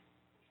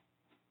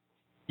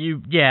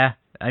 Yeah,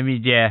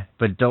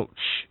 but don't.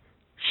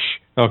 Shh.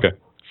 Okay,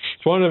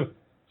 just wanted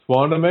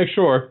to make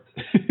sure.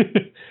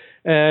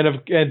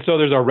 and so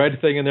there's a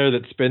red thing in there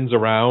that spins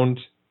around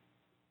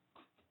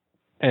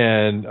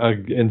and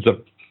ends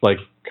up like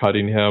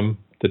cutting him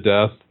to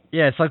death.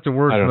 Yeah, it's like the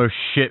world's most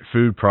shit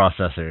food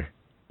processor.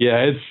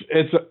 Yeah,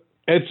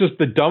 it's just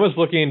the dumbest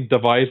looking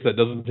device that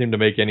doesn't seem to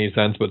make any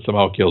sense, but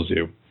somehow kills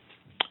you.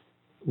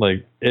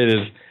 Like it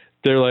is.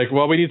 They're like,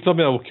 well, we need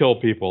something that will kill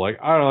people. Like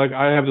I don't know. Like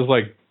I have this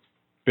like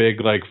big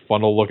like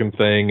funnel looking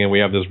thing, and we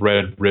have this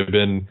red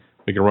ribbon.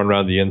 We can run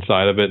around the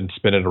inside of it and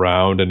spin it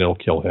around, and it'll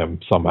kill him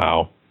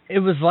somehow. It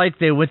was like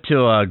they went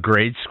to a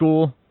grade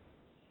school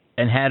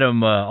and had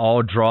them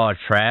all draw a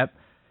trap,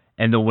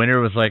 and the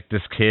winner was like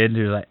this kid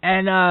who's like,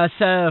 and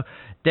so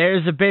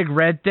there's a big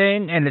red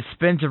thing, and it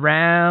spins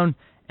around,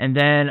 and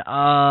then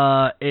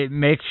it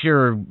makes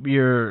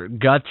your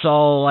guts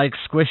all like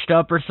squished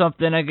up or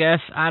something, I guess.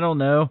 I don't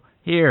know.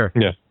 Here.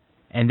 Yeah.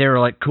 And they were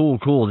like,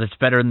 cool. That's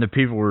better than the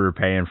people we were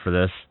paying for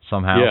this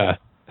somehow. Yeah.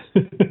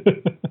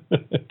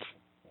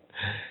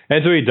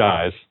 And so he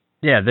dies.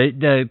 Yeah,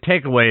 the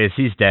takeaway is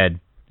he's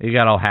dead. He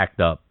got all hacked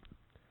up.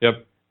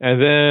 Yep.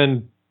 And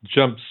then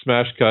jump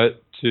smash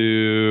cut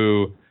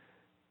to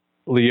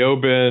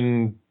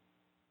Leoben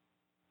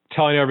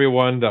telling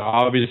everyone that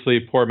obviously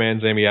poor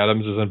man's Amy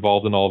Adams is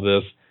involved in all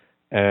this,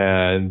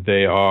 and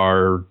they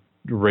are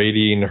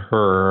raiding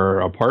her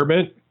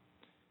apartment,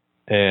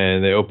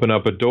 and they open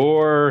up a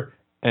door,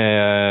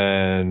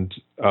 and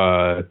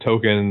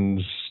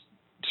Token's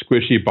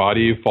squishy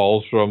body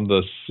falls from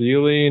the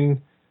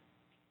ceiling.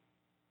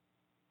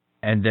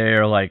 And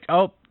they're like,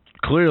 oh,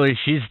 clearly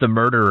she's the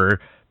murderer,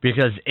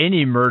 because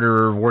any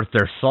murderer worth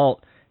their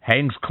salt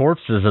hangs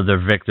corpses of their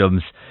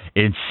victims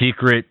in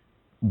secret,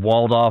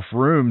 walled-off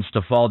rooms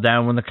to fall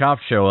down when the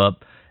cops show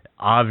up.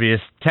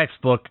 Obvious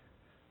textbook.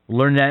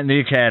 Learned that in the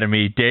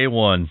academy, day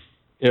one.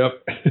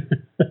 Yep.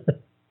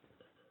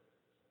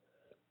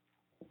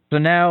 So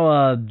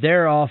now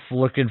they're off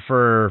looking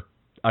for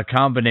a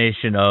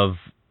combination of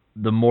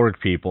the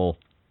morgue people.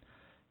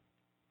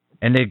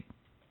 And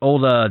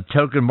old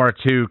Token Mark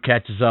II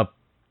catches up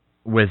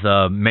with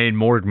main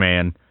morgue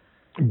man.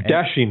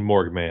 Dashing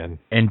morgue man.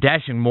 And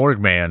Dashing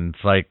morgue man.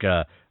 It's like,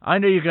 I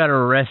know you got to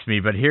arrest me,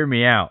 but hear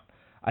me out.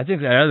 I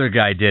think that other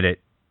guy did it.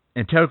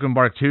 And Token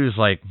Mark II is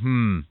like,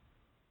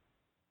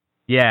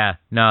 yeah,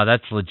 no,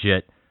 that's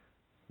legit.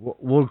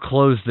 We'll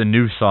close the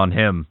noose on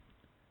him.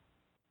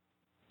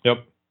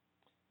 Yep.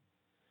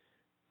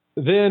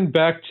 Then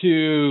back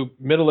to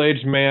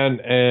middle-aged man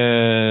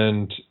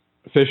and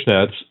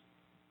fishnets.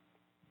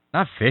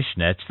 Not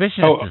fishnets.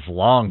 Fishnets is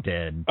long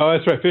dead. Oh,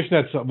 that's right.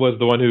 Fishnets was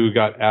the one who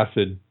got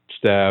acid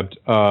stabbed.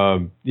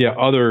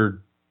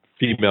 Other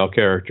female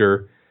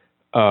character.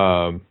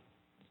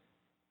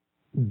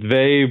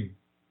 They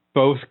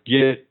both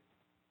get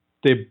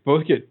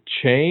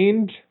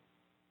chained.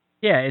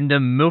 Yeah, in the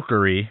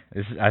milkery.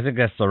 I think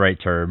that's the right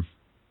term.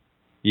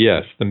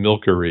 Yes, the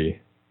milkery.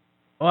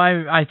 Well,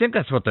 I think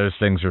that's what those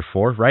things are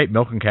for, right?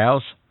 Milking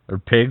cows or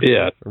pigs,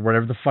 or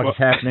whatever the fuck is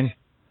happening.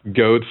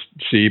 Goats,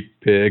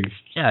 sheep, pigs.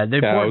 Yeah, the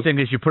important thing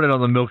is you put it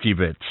on the milky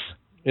bits.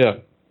 Yeah,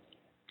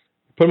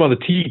 put them on the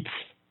teats.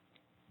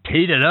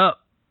 Teat it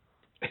up,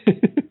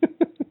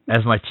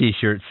 as my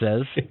T-shirt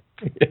says.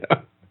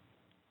 Yeah,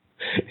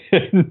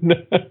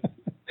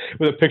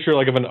 with a picture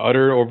like of an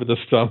udder over the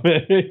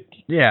stomach.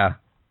 Yeah,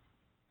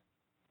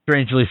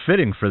 strangely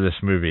fitting for this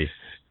movie.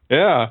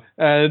 Yeah,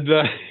 and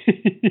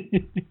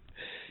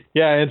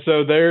and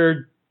so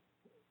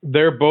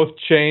they're both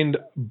chained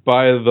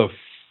by the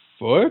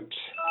foot.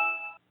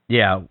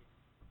 Yeah,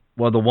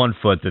 well, the 1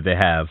 foot that they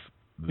have.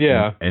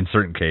 Yeah, in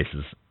certain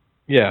cases.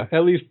 Yeah,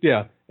 at least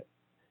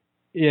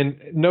in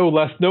no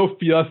less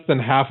than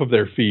half of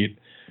their feet.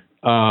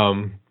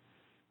 And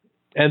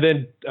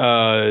then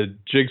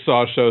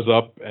Jigsaw shows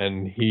up,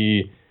 and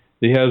he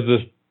has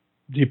this.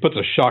 He puts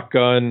a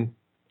shotgun.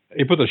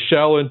 He puts a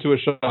shell into a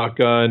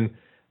shotgun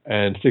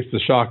and sticks the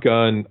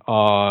shotgun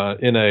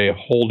in a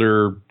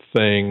holder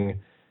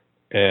thing,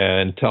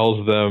 and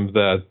tells them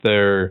that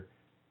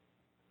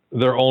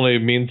their only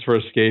means for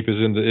escape is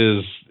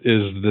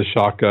the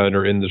shotgun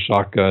or in the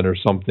shotgun or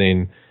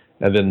something,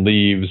 and then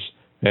leaves.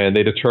 And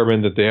they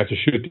determine that they have to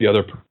shoot the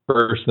other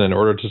person in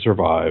order to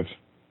survive.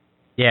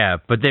 Yeah,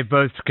 but they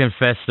both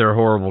confess their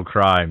horrible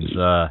crimes.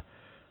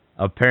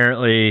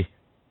 Apparently,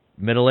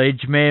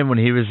 middle-aged man, when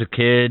he was a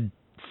kid,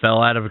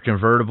 fell out of a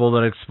convertible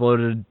that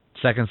exploded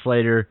seconds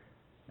later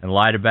and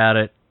lied about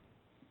it.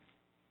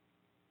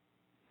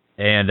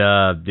 And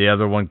the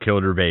other one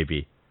killed her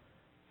baby.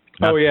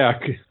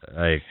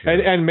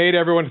 And made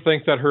everyone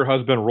think that her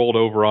husband rolled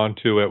over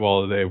onto it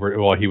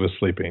while he was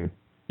sleeping.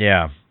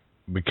 Yeah,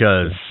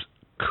 because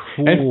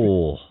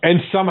Cool.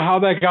 And somehow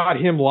that got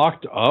him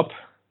locked up.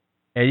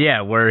 And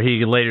yeah, where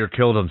he later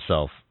killed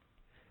himself.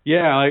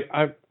 Yeah,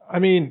 I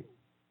mean,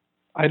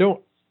 I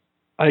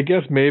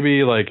guess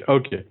maybe like,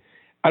 okay.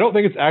 I don't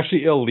think it's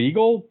actually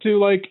illegal to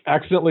like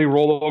accidentally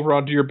roll over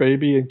onto your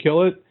baby and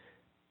kill it.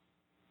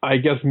 I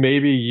guess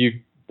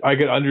maybe I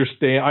could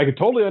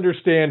totally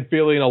understand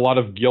feeling a lot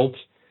of guilt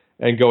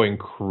and going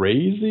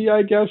crazy,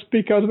 I guess,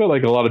 because of it,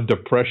 like a lot of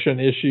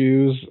depression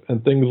issues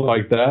and things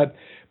like that.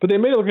 But they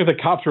made it look like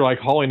the cops were like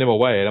hauling him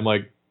away. And I'm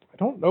like, I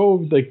don't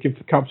know like if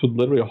the cops would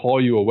literally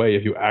haul you away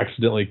if you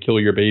accidentally kill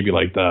your baby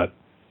like that.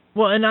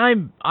 Well, and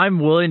I'm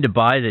willing to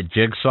buy that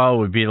Jigsaw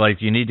would be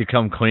like, you need to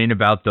come clean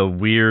about the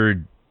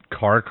weird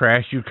car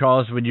crash you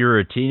caused when you were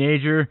a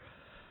teenager.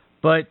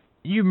 But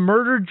you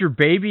murdered your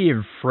baby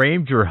and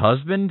framed your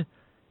husband?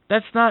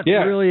 That's not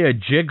really a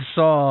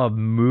Jigsaw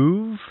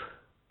move.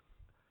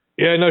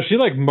 Yeah, no, she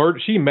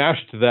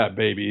mashed that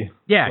baby.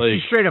 Yeah, like,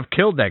 she straight up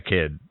killed that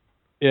kid.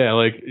 Yeah,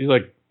 like he's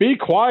like, be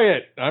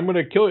quiet. I'm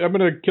gonna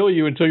kill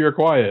you until you're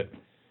quiet.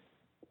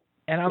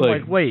 And I'm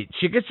like, wait,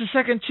 she gets a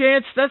second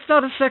chance? That's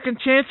not a second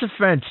chance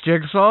offense,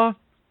 Jigsaw.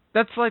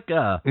 That's like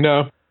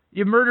no.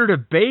 You murdered a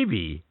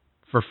baby,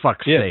 for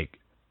fuck's sake.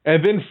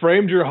 And then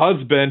framed your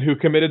husband who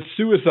committed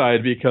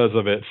suicide because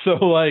of it.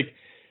 So like,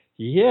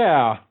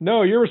 yeah,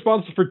 no, you're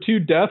responsible for 2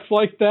 deaths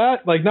like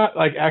that. Like not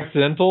like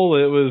accidental.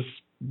 It was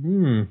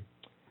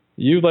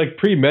you like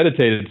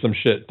premeditated some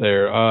shit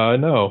there.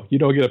 No, you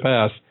don't get a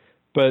pass.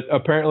 But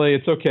apparently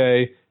it's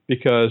okay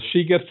because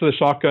she gets to the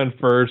shotgun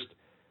first,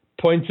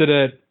 points it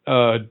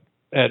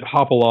at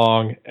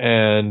Hopalong,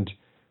 and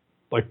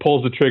like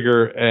pulls the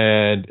trigger,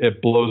 and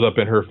it blows up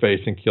in her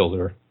face and kills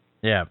her.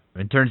 Yeah,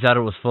 it turns out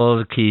it was full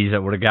of the keys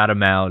that would have got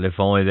him out if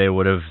only they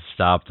would have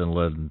stopped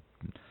and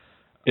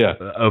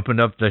opened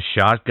up the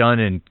shotgun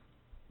and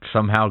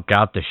somehow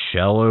got the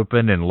shell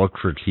open and looked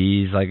for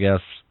keys, I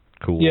guess.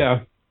 Cool.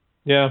 Yeah.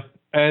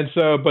 And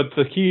so, but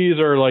the keys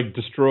are like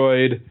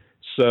destroyed,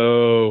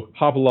 so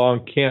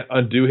Hopalong can't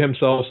undo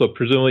himself, so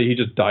presumably he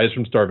just dies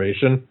from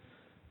starvation.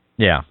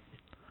 Yeah.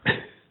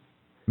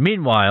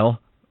 Meanwhile,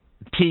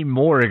 Team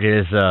Morg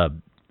has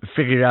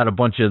figured out a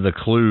bunch of the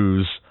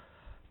clues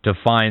to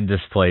find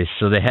this place,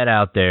 so they head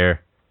out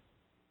there.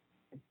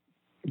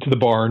 To the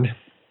barn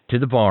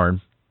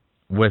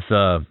with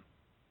the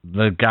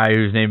guy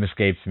whose name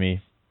escapes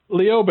me.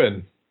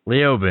 Leoben.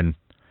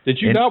 Did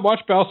you not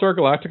watch Battlestar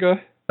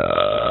Galactica?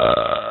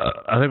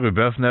 I think we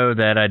both know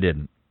that I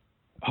didn't.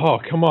 Oh,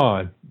 come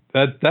on.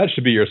 That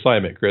should be your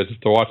assignment, Chris, is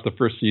to watch the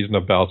first season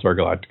of Battlestar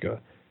Galactica.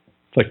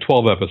 It's like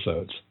 12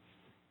 episodes.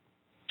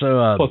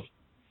 So,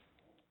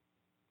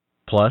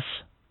 plus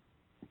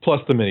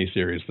the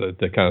miniseries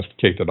that kind of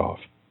kicked it off.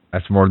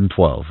 That's more than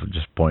 12. I'm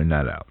just pointing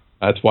that out.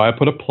 That's why I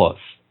put a plus.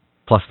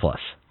 Plus 12.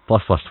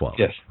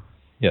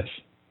 Yes.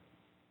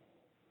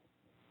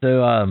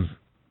 So,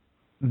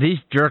 these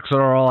jerks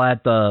are all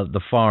at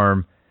the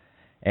farm,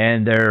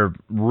 and they're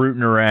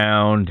rooting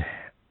around.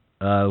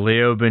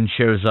 Leoben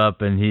shows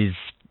up, and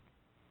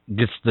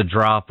gets the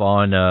drop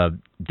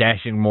on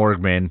Dashing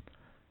Morgman.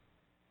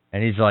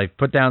 And he's like,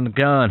 put down the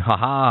gun,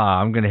 ha-ha,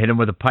 I'm going to hit him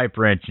with a pipe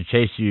wrench and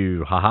chase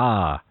you,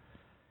 ha-ha.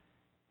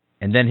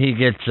 And then he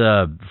gets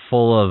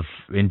full of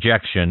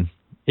injection.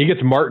 He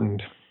gets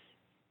martined.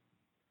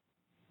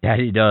 Yeah,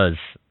 he does.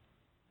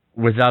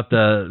 Without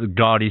the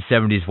gaudy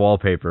 70s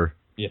wallpaper.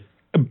 Yeah,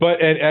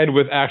 but and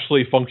with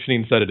actually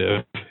functioning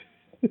sedative.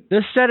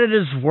 This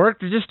sedatives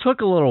worked, it just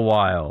took a little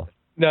while.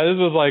 No, this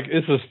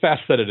was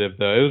fast sedative,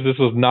 though. This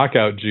was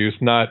knockout juice,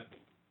 not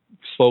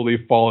slowly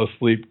fall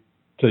asleep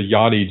to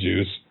Yanni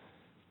juice.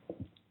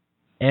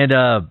 And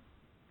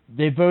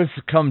they both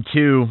come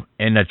to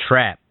in a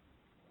trap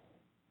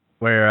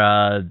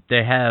where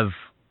they have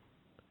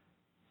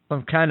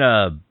some kind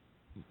of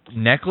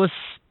necklace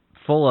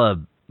full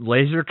of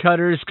laser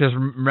cutters. Because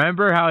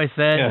remember how I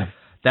said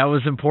that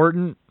was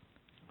important?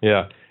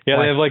 Yeah. Yeah,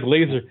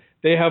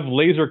 they have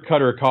laser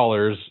cutter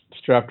collars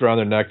strapped around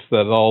their necks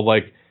that all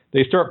like,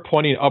 they start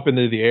pointing up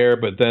into the air,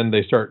 but then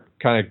they start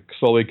kind of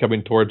slowly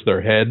coming towards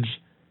their heads.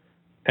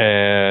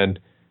 And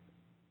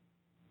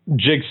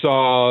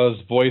Jigsaw's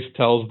voice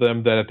tells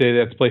them that they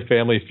have to play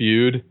Family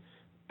Feud,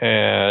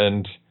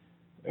 and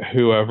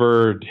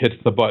whoever hits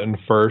the button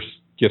first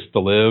gets to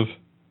live.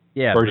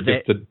 Yeah, choose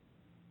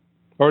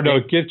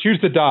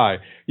to die.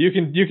 You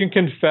can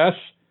confess,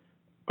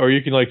 or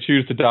you can like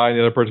choose to die, and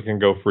the other person can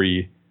go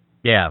free.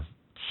 Yeah.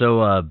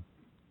 So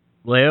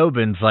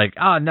Leoben's like,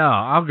 oh no,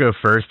 I'll go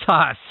first.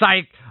 Ha,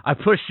 psych! I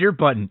pushed your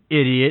button,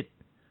 idiot.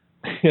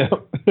 Yeah.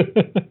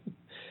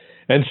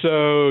 And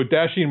so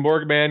Dashing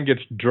Morgman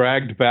gets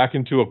dragged back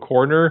into a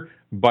corner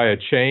by a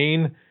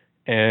chain,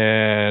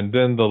 and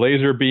then the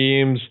laser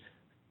beams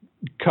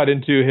cut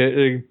into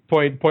his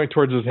point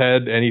towards his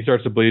head, and he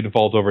starts to bleed and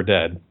falls over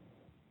dead.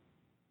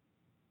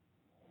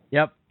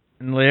 Yep.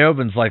 And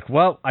Leoben's like,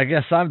 well, I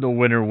guess I'm the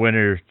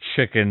winner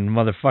chicken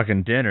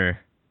motherfucking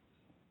dinner.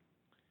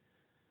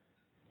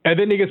 And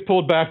then he gets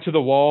pulled back to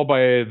the wall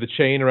by the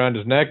chain around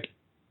his neck,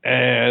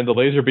 and the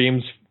laser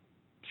beams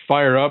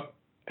fire up,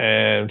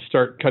 and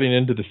start cutting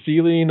into the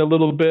ceiling a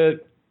little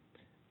bit.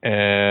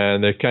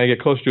 And they kind of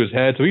get close to his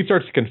head. So he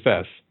starts to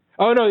confess.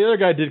 Oh, no, the other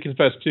guy did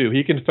confess, too.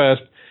 He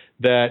confessed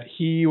that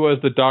he was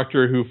the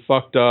doctor who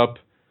fucked up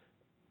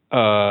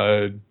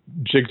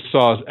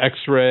Jigsaw's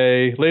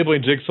X-ray,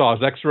 labeling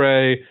Jigsaw's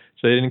X-ray,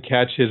 so they didn't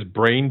catch his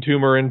brain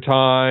tumor in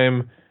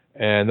time,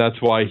 and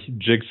that's why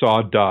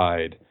Jigsaw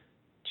died.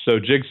 So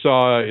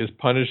Jigsaw is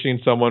punishing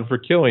someone for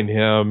killing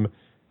him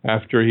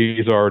after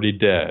he's already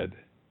dead.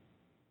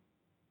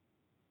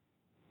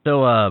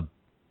 So,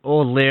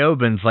 old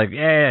Leoben's like,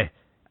 yeah,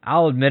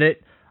 I'll admit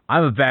it.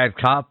 I'm a bad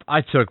cop.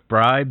 I took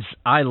bribes.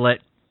 I let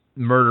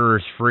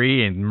murderers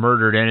free and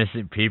murdered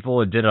innocent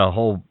people and did a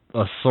whole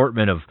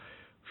assortment of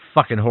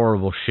fucking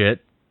horrible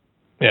shit.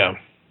 Yeah.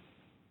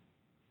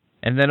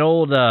 And then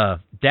old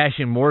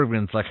Dashing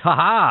Morgan's like,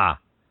 ha,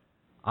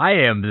 I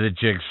am the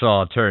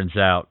Jigsaw, turns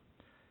out.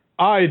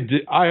 I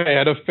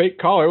had a fake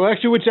collar. Well,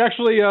 which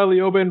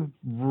Leoben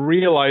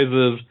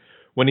realizes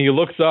when he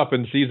looks up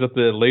and sees that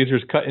the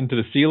laser's cut into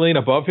the ceiling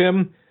above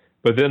him,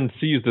 but then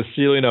sees the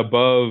ceiling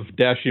above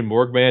Dashing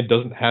Morgman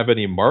doesn't have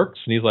any marks,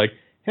 and he's like,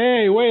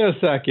 hey, wait a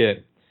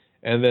second.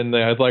 And then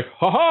I was like,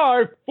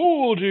 ha, I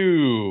fooled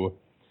you.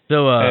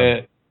 So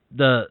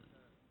the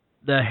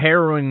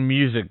harrowing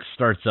music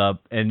starts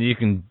up, and you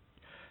can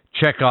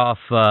check off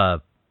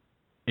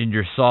in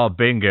your Saw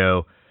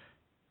bingo,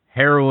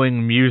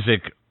 harrowing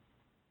music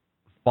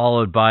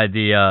followed by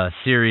the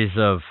series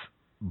of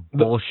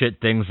bullshit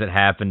things that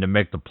happen to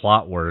make the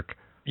plot work.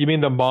 You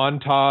mean the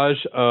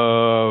montage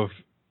of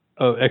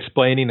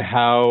explaining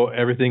how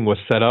everything was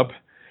set up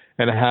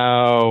and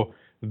how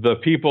the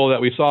people that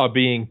we saw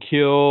being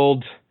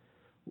killed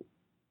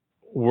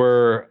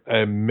were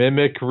a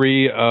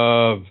mimicry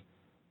of...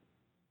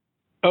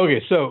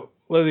 Okay, so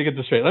let me get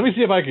this straight. Let me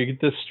see if I can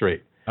get this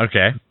straight.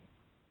 Okay.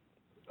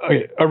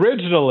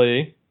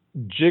 Originally,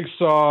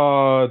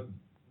 Jigsaw,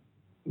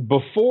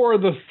 before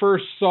the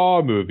first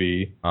Saw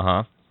movie,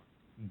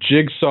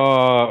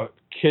 Jigsaw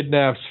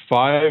kidnaps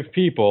 5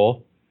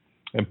 people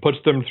and puts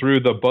them through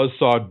the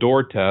buzzsaw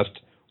door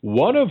test,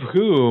 one of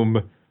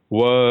whom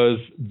was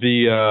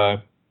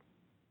the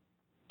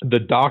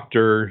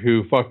doctor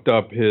who fucked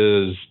up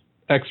his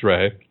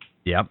X-ray.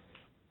 Yep.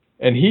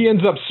 And he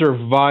ends up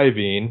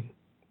surviving,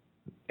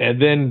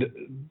 and then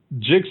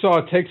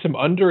Jigsaw takes him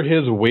under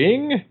his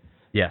wing.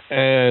 Yes.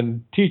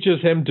 And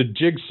teaches him to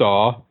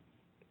jigsaw.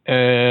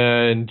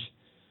 And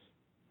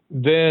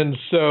then,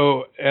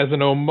 so as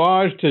an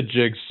homage to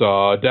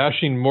Jigsaw,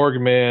 Dashing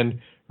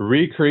Morgman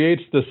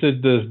recreates the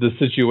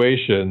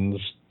situations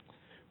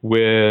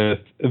with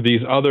these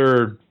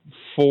other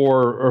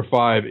 4 or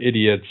 5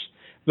 idiots.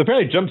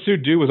 Apparently,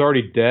 Jumpsuit Dude was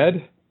already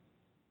dead.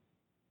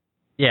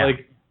 Yeah.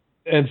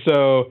 And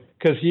so,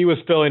 because he was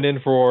filling in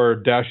for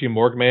Dashing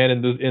Morgman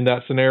in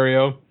that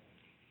scenario.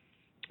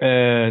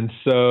 And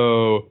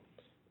so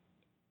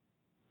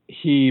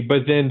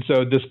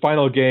so this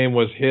final game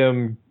was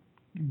him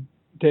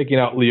taking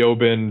out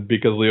Leoben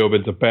because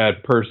Leoben's a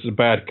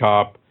bad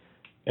cop,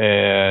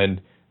 and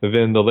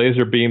then the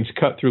laser beams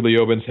cut through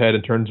Leoben's head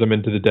and turns him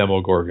into the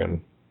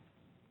Demogorgon.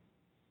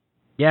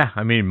 Yeah,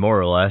 I mean, more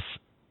or less.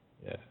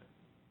 Yeah.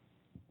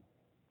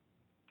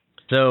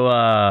 So,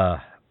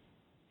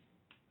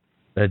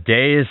 the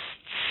day is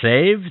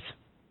saved?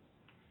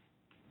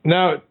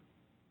 Now,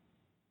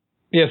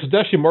 yeah, so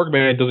Dashing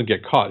Morgman doesn't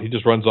get caught. He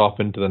just runs off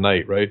into the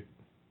night, right?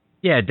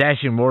 Yeah,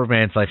 Dashing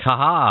Morgman's like,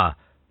 haha.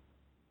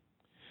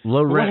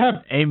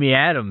 Amy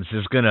Adams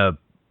is going to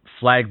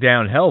flag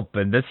down help,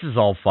 and this is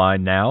all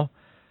fine now.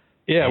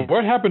 Yeah,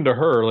 what happened to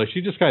her? Like, she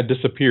just kind of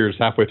disappears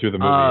halfway through the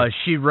movie.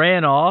 She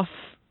ran off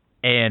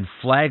and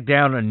flagged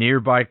down a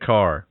nearby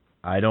car.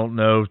 I don't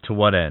know to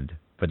what end,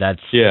 but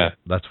that's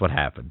what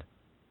happened.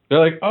 They're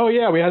like, oh,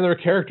 yeah, we had another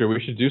character.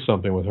 We should do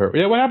something with her.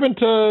 Yeah, what happened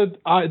to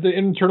the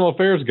internal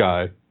affairs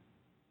guy?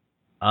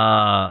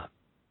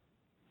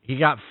 He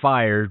got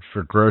fired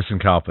for gross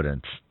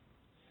incompetence.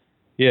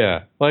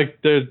 Yeah, like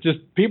there's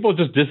just people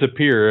just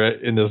disappear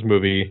in this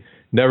movie,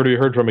 never to be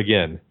heard from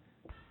again.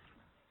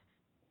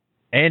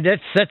 And that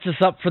sets us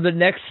up for the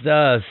next,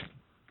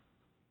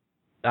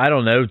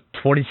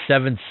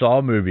 27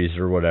 Saw movies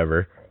or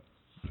whatever.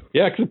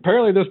 Yeah, because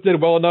apparently this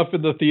did well enough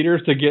in the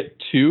theaters to get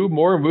 2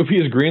 more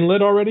movies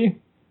greenlit already.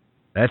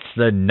 That's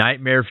the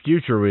nightmare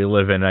future we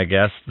live in, I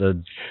guess.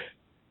 The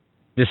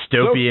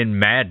dystopian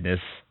madness.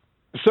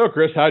 So,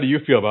 Chris, how do you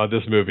feel about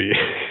this movie?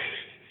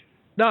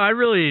 No, I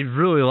really,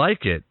 really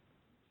like it.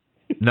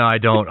 No, I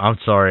don't. I'm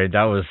sorry.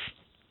 That was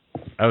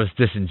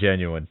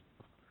disingenuous.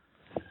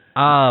 He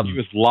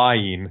was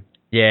lying.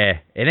 Yeah,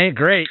 it ain't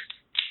great.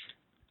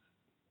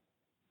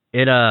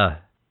 I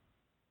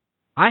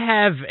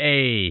have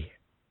a,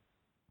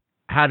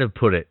 how to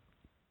put it,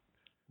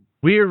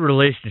 weird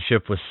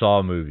relationship with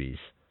Saw movies.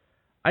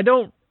 I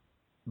don't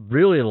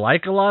really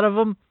like a lot of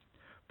them,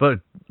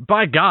 but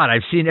by God,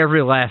 I've seen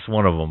every last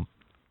one of them.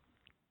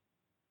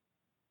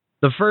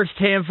 The first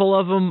handful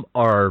of them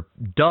are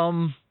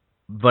dumb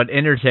but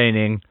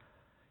entertaining.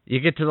 you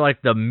get to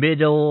like the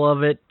middle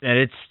of it, and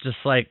it's just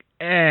like,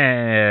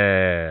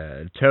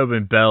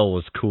 Tobin Bell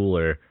was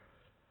cooler.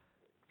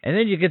 And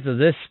then you get to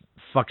this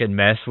fucking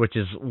mess, which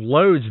is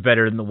loads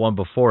better than the one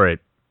before it,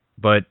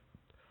 but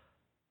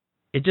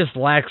it just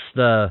lacks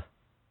the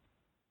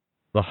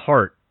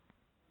heart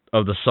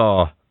of the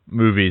Saw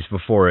movies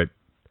before it.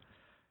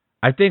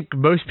 I think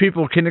most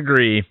people can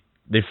agree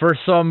the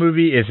first Saw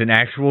movie is an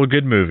actual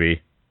good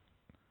movie.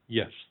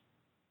 Yes.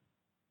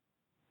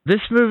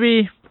 This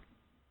movie,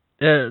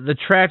 the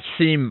tracks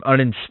seem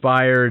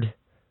uninspired.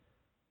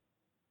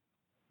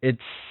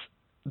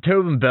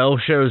 Tobin Bell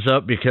shows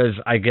up because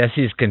I guess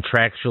he's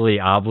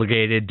contractually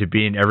obligated to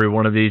be in every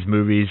one of these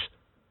movies.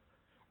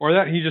 Or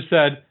that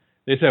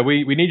they said,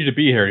 we need you to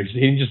be here.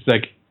 He just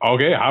like,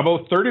 okay, how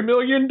about $30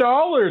 million?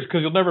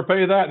 Because you'll never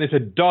pay that. And they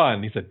said,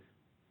 done. He said,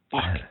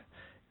 fuck.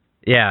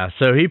 Yeah,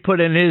 so he put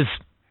in his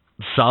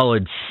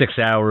solid 6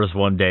 hours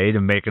one day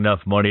to make enough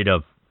money to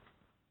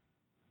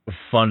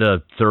fund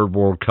a third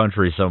world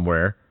country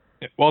somewhere.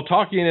 While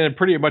talking in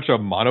pretty much a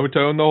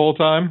monotone the whole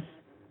time.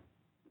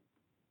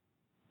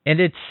 And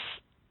it's,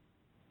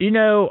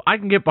 I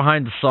can get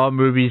behind the Saw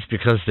movies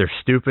because they're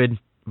stupid,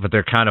 but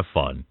they're kind of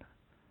fun.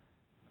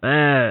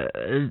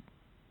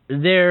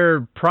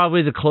 They're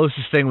probably the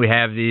closest thing we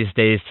have these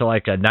days to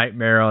like a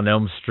Nightmare on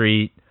Elm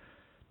Street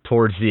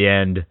towards the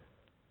end,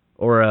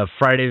 or a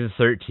Friday the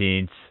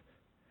 13th,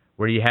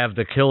 where you have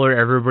the killer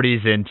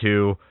everybody's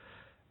into.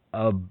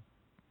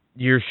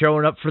 You're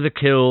showing up for the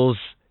kills.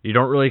 You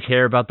don't really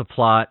care about the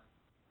plot.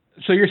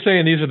 So you're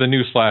saying these are the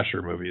new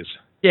slasher movies?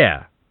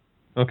 Yeah.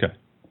 Okay.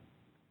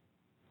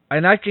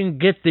 And I can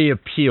get the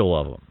appeal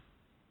of them.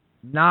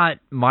 Not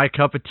my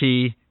cup of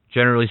tea,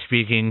 generally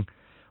speaking,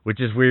 which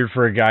is weird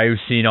for a guy who's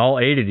seen all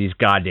 8 of these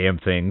goddamn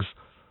things.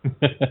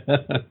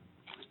 Because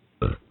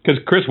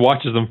Chris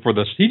watches them for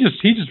he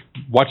just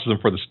watches them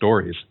for the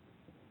stories.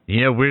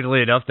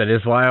 Weirdly enough, that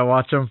is why I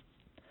watch them.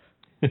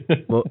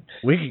 Well,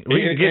 we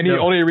can he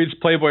only reads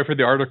Playboy for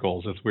the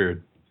articles. It's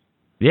weird.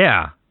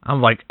 Yeah,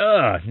 I'm like,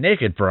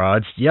 naked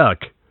broads, yuck.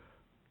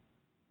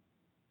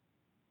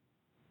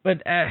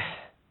 But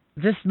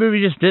this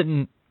movie just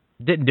didn't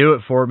do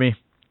it for me.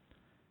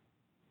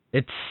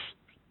 It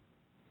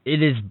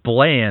is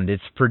bland.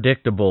 It's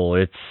predictable.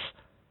 It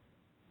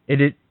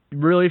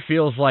really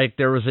feels like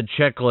there was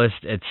a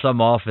checklist at some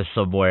office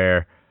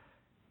somewhere,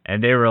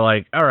 and they were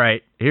like, all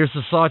right, here's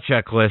the Saw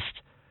checklist.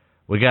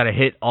 We got to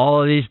hit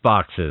all of these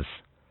boxes.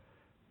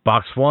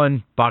 Box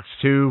 1, Box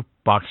 2,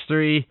 Box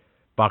 3,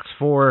 Box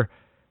 4,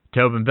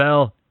 Tobin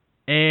Bell,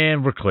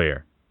 and we're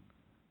clear.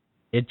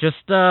 It just,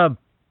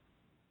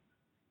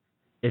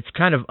 it's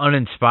kind of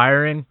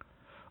uninspiring,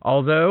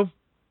 although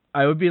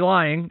I would be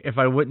lying if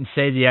I wouldn't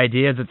say the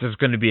idea that there's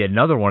going to be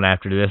another one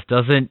after this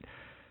doesn't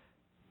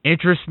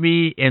interest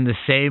me in the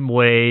same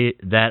way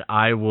that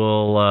I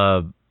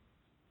will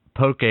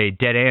poke a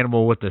dead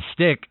animal with a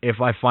stick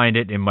if I find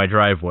it in my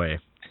driveway.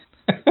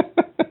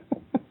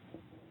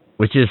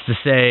 Which is to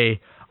say,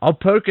 I'll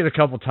poke it a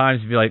couple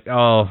times and be like,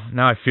 oh,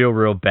 now I feel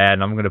real bad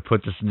and I'm going to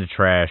put this in the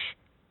trash.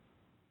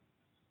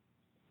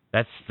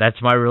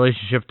 That's my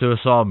relationship to a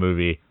Saw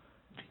movie.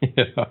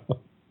 Yeah.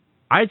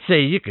 I'd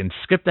say you can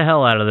skip the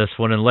hell out of this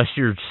one unless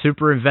you're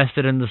super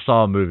invested in the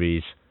Saw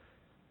movies.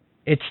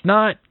 It's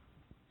not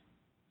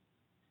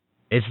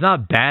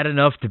bad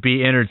enough to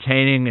be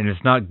entertaining, and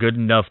it's not good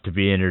enough to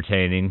be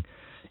entertaining.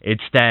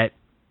 It's that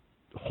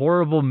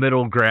horrible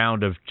middle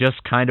ground of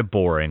just kind of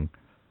boring.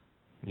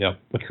 Yeah,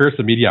 the curse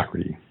of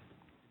mediocrity.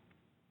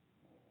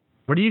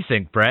 What do you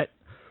think, Brett?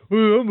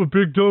 Well, I'm a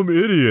big dumb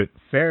idiot.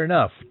 Fair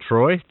enough.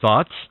 Troy,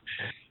 thoughts?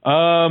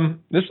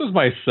 This was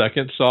my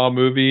second Saw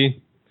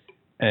movie,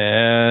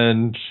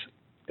 and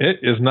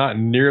it is not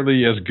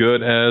nearly as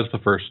good as the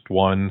first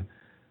one.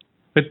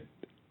 But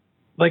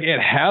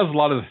it has a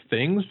lot of the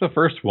things the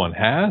first one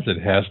has. It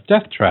has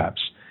death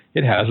traps.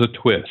 It has a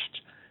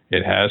twist.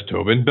 It has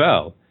Tobin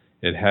Bell.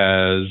 It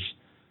has,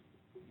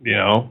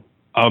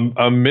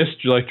 a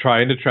mystery,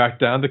 trying to track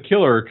down the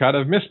killer kind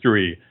of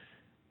mystery.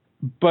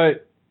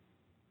 But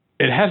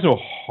it has no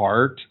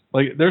heart.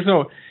 There's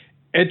no,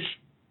 it's,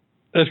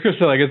 as Chris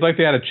said, it's like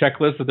they had a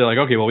checklist that they're like,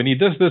 okay, well, we need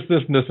this, this,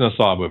 this, and this in a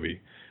Saw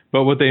movie.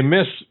 But what they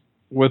miss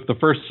with the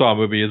first Saw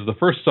movie is the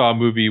first Saw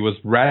movie was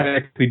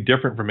radically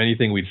different from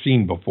anything we'd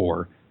seen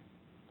before,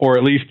 or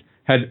at least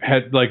had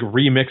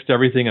remixed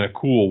everything in a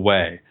cool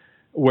way.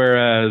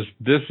 Whereas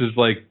this is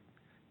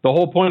the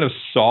whole point of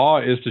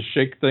Saw is to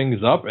shake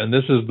things up, and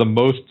this is the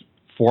most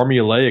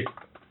formulaic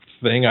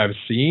thing I've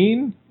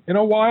seen in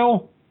a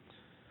while.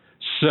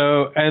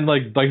 So, and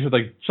like I said,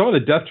 some of the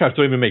death traps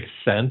don't even make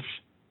sense.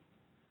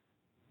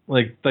 How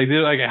does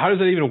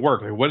that even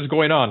work? What is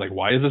going on?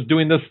 Why is this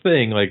doing this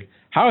thing?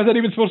 How is that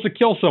even supposed to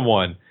kill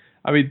someone?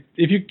 I mean,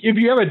 if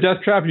you have a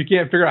death trap, you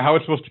can't figure out how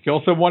it's supposed to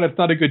kill someone. It's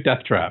not a good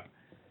death trap.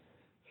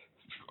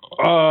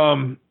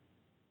 The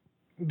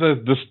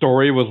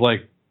story was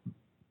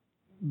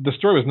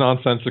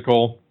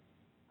nonsensical.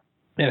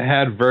 It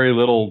had very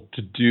little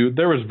to do.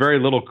 There was very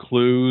little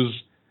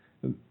clues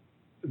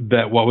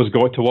what was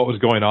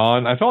going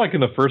on. I felt like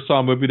in the first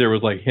Saw movie there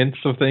was like hints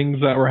of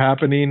things that were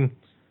happening,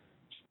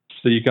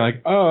 so you can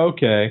like, oh,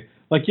 okay,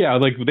 like yeah,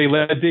 like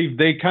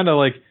they kind of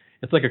like,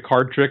 it's like a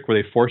card trick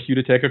where they force you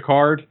to take a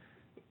card.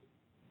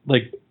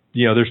 Like,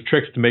 you know, there's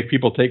tricks to make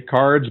people take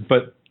cards,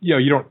 but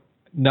you know,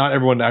 not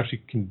everyone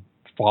actually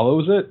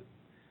follows it.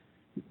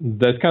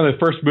 That's kind of the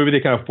first movie. They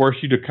kind of force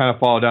you to kind of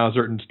follow down a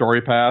certain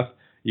story path,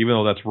 even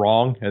though that's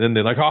wrong. And then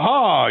they're like,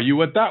 "Aha! You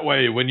went that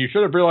way when you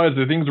should have realized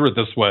that things were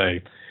this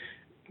way."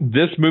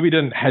 This movie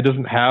doesn't have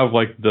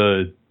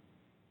the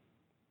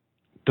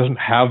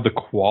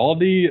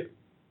quality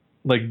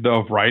like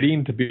of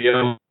writing to be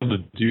able to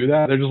do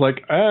that. They're just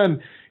like,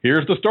 and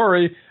here's the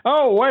story.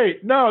 Oh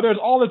wait, no, there's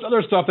all this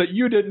other stuff that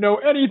you didn't know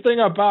anything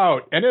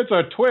about, and it's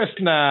a twist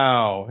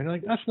now. And you're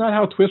like, that's not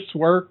how twists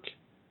work.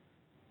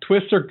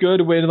 Twists are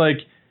good when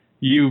like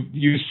you're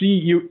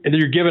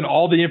given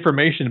all the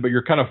information, but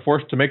you're kind of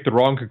forced to make the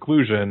wrong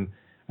conclusion.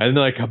 And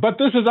they're like, but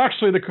this is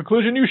actually the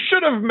conclusion you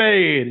should have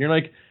made. And you're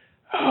like,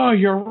 oh,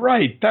 you're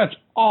right. That's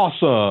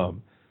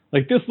awesome.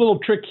 Like this little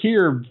trick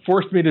here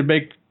forced me to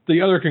make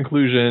the other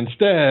conclusion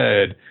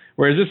instead.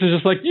 Whereas this is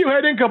just like, you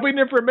had incomplete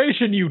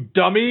information, you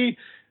dummy.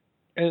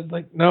 And it's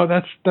like, no,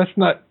 that's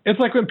not. It's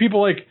like when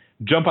people like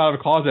jump out of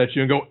a closet at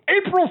you and go,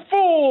 April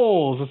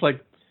Fools. It's like,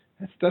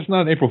 that's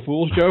not an April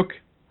Fool's joke.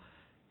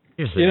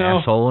 Here's an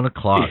asshole in a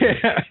closet.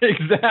 Yeah,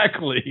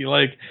 exactly.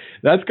 Like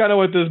that's kind of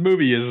what this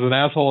movie is an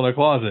asshole in a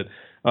closet.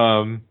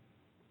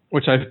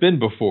 Which I've been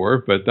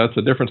before, but that's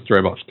a different story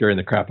about scaring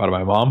the crap out of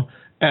my mom.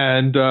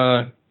 And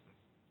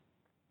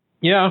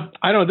yeah,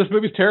 I don't know. This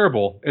movie's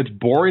terrible. It's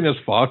boring as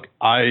fuck.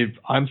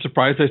 I'm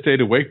surprised I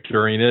stayed awake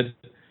during it.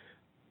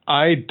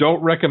 I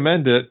don't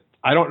recommend it.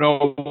 I don't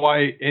know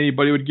why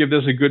anybody would give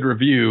this a good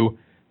review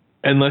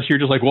unless you're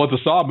just like, well, it's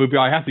a Saw movie.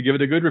 I have to give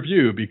it a good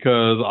review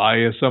because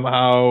I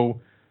somehow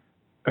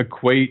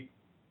equate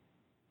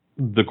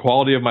the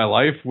quality of my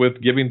life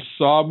with giving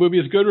Saw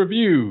movies good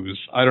reviews.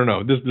 I don't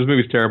know. This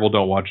movie's terrible.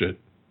 Don't watch it.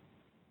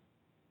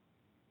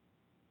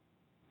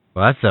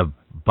 Well, that's a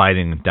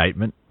biting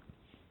indictment.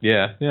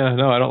 Yeah.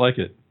 No, I don't like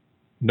it.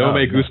 No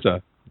me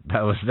gusta.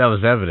 That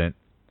was evident.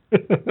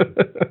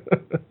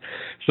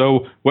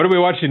 So, what are we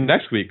watching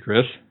next week,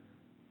 Chris?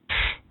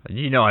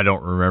 You know I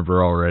don't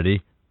remember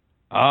already.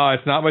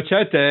 It's not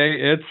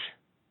Machete. It's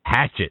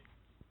Hatchet.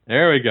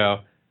 There we go.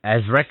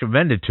 As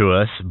recommended to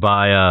us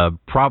by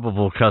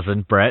probable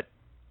cousin Brett.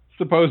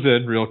 Supposed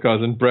real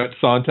cousin Brett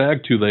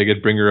Sontag,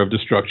 two-legged bringer of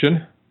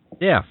destruction.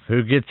 Yeah,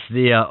 who gets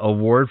the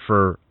award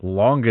for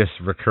longest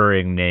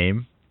recurring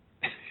name.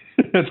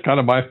 It's kind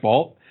of my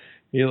fault.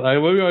 He's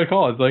like, what do you want to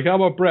call it? It's like, how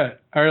about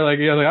Brett? Or like,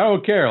 he's like, I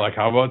don't care. Like,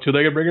 how about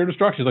two-legged bringer of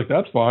destruction? He's like,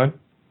 that's fine.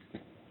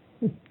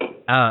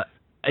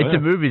 It's a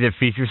movie that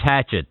features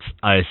hatchets,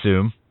 I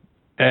assume.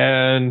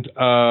 And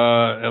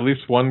at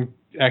least one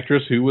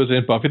actress who was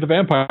in Buffy the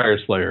Vampire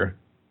Slayer.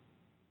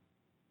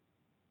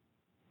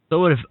 So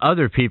what if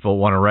other people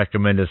want to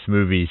recommend us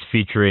movies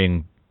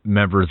featuring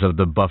members of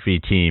the Buffy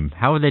team?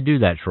 How would they do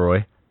that,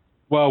 Troy?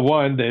 Well,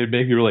 one, they'd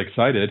make me really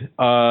excited.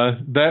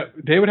 That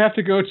they would have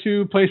to go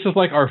to places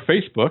like our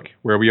Facebook,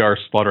 where we are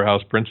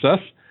Slaughterhouse Princess.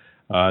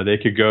 They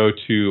could go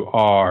to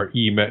our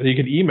email. They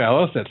could email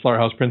us at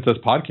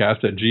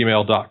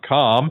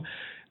slaughterhouseprincesspodcast@gmail.com.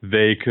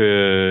 They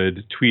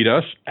could tweet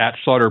us at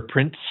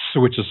SlaughterPrince,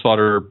 which is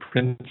Slaughter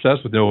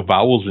Princess with no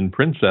vowels in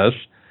princess.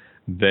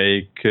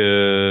 They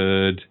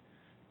could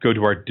go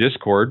to our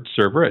Discord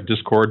server at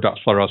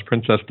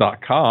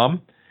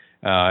discord.slaughterhouseprincess.com.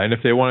 And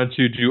if they wanted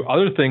to do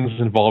other things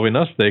involving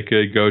us, they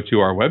could go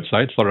to our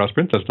website,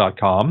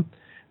 slaughterhouseprincess.com.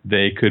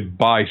 They could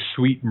buy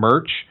sweet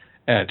merch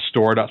at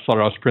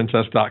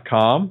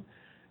store.slaughterhouseprincess.com.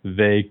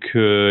 They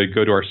could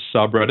go to our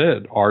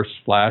subreddit,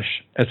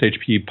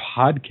 r/SHP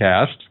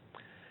podcast.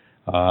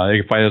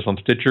 You can find us on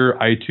Stitcher,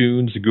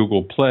 iTunes,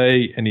 Google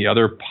Play, any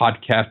other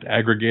podcast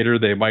aggregator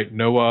they might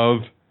know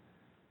of.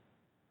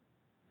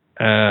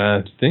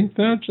 I think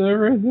that's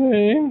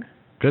everything.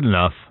 Good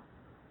enough.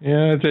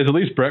 Yeah, it's at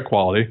least Brett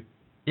quality.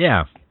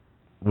 Yeah,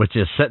 which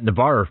is setting the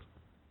bar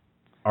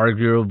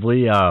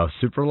arguably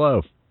super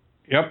low.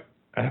 Yep,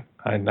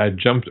 and I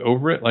jumped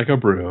over it like a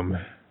broom.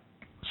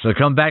 So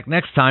come back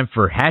next time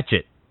for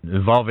Hatchet,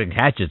 involving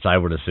hatchets, I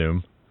would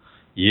assume.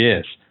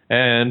 Yes,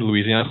 and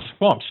Louisiana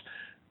Swamps.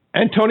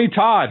 And Tony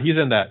Todd, he's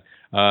in that.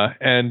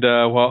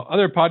 While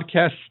other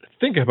podcasts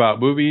think about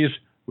movies,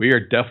 we are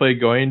definitely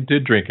going to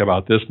drink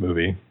about this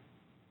movie.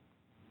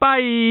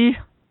 Bye!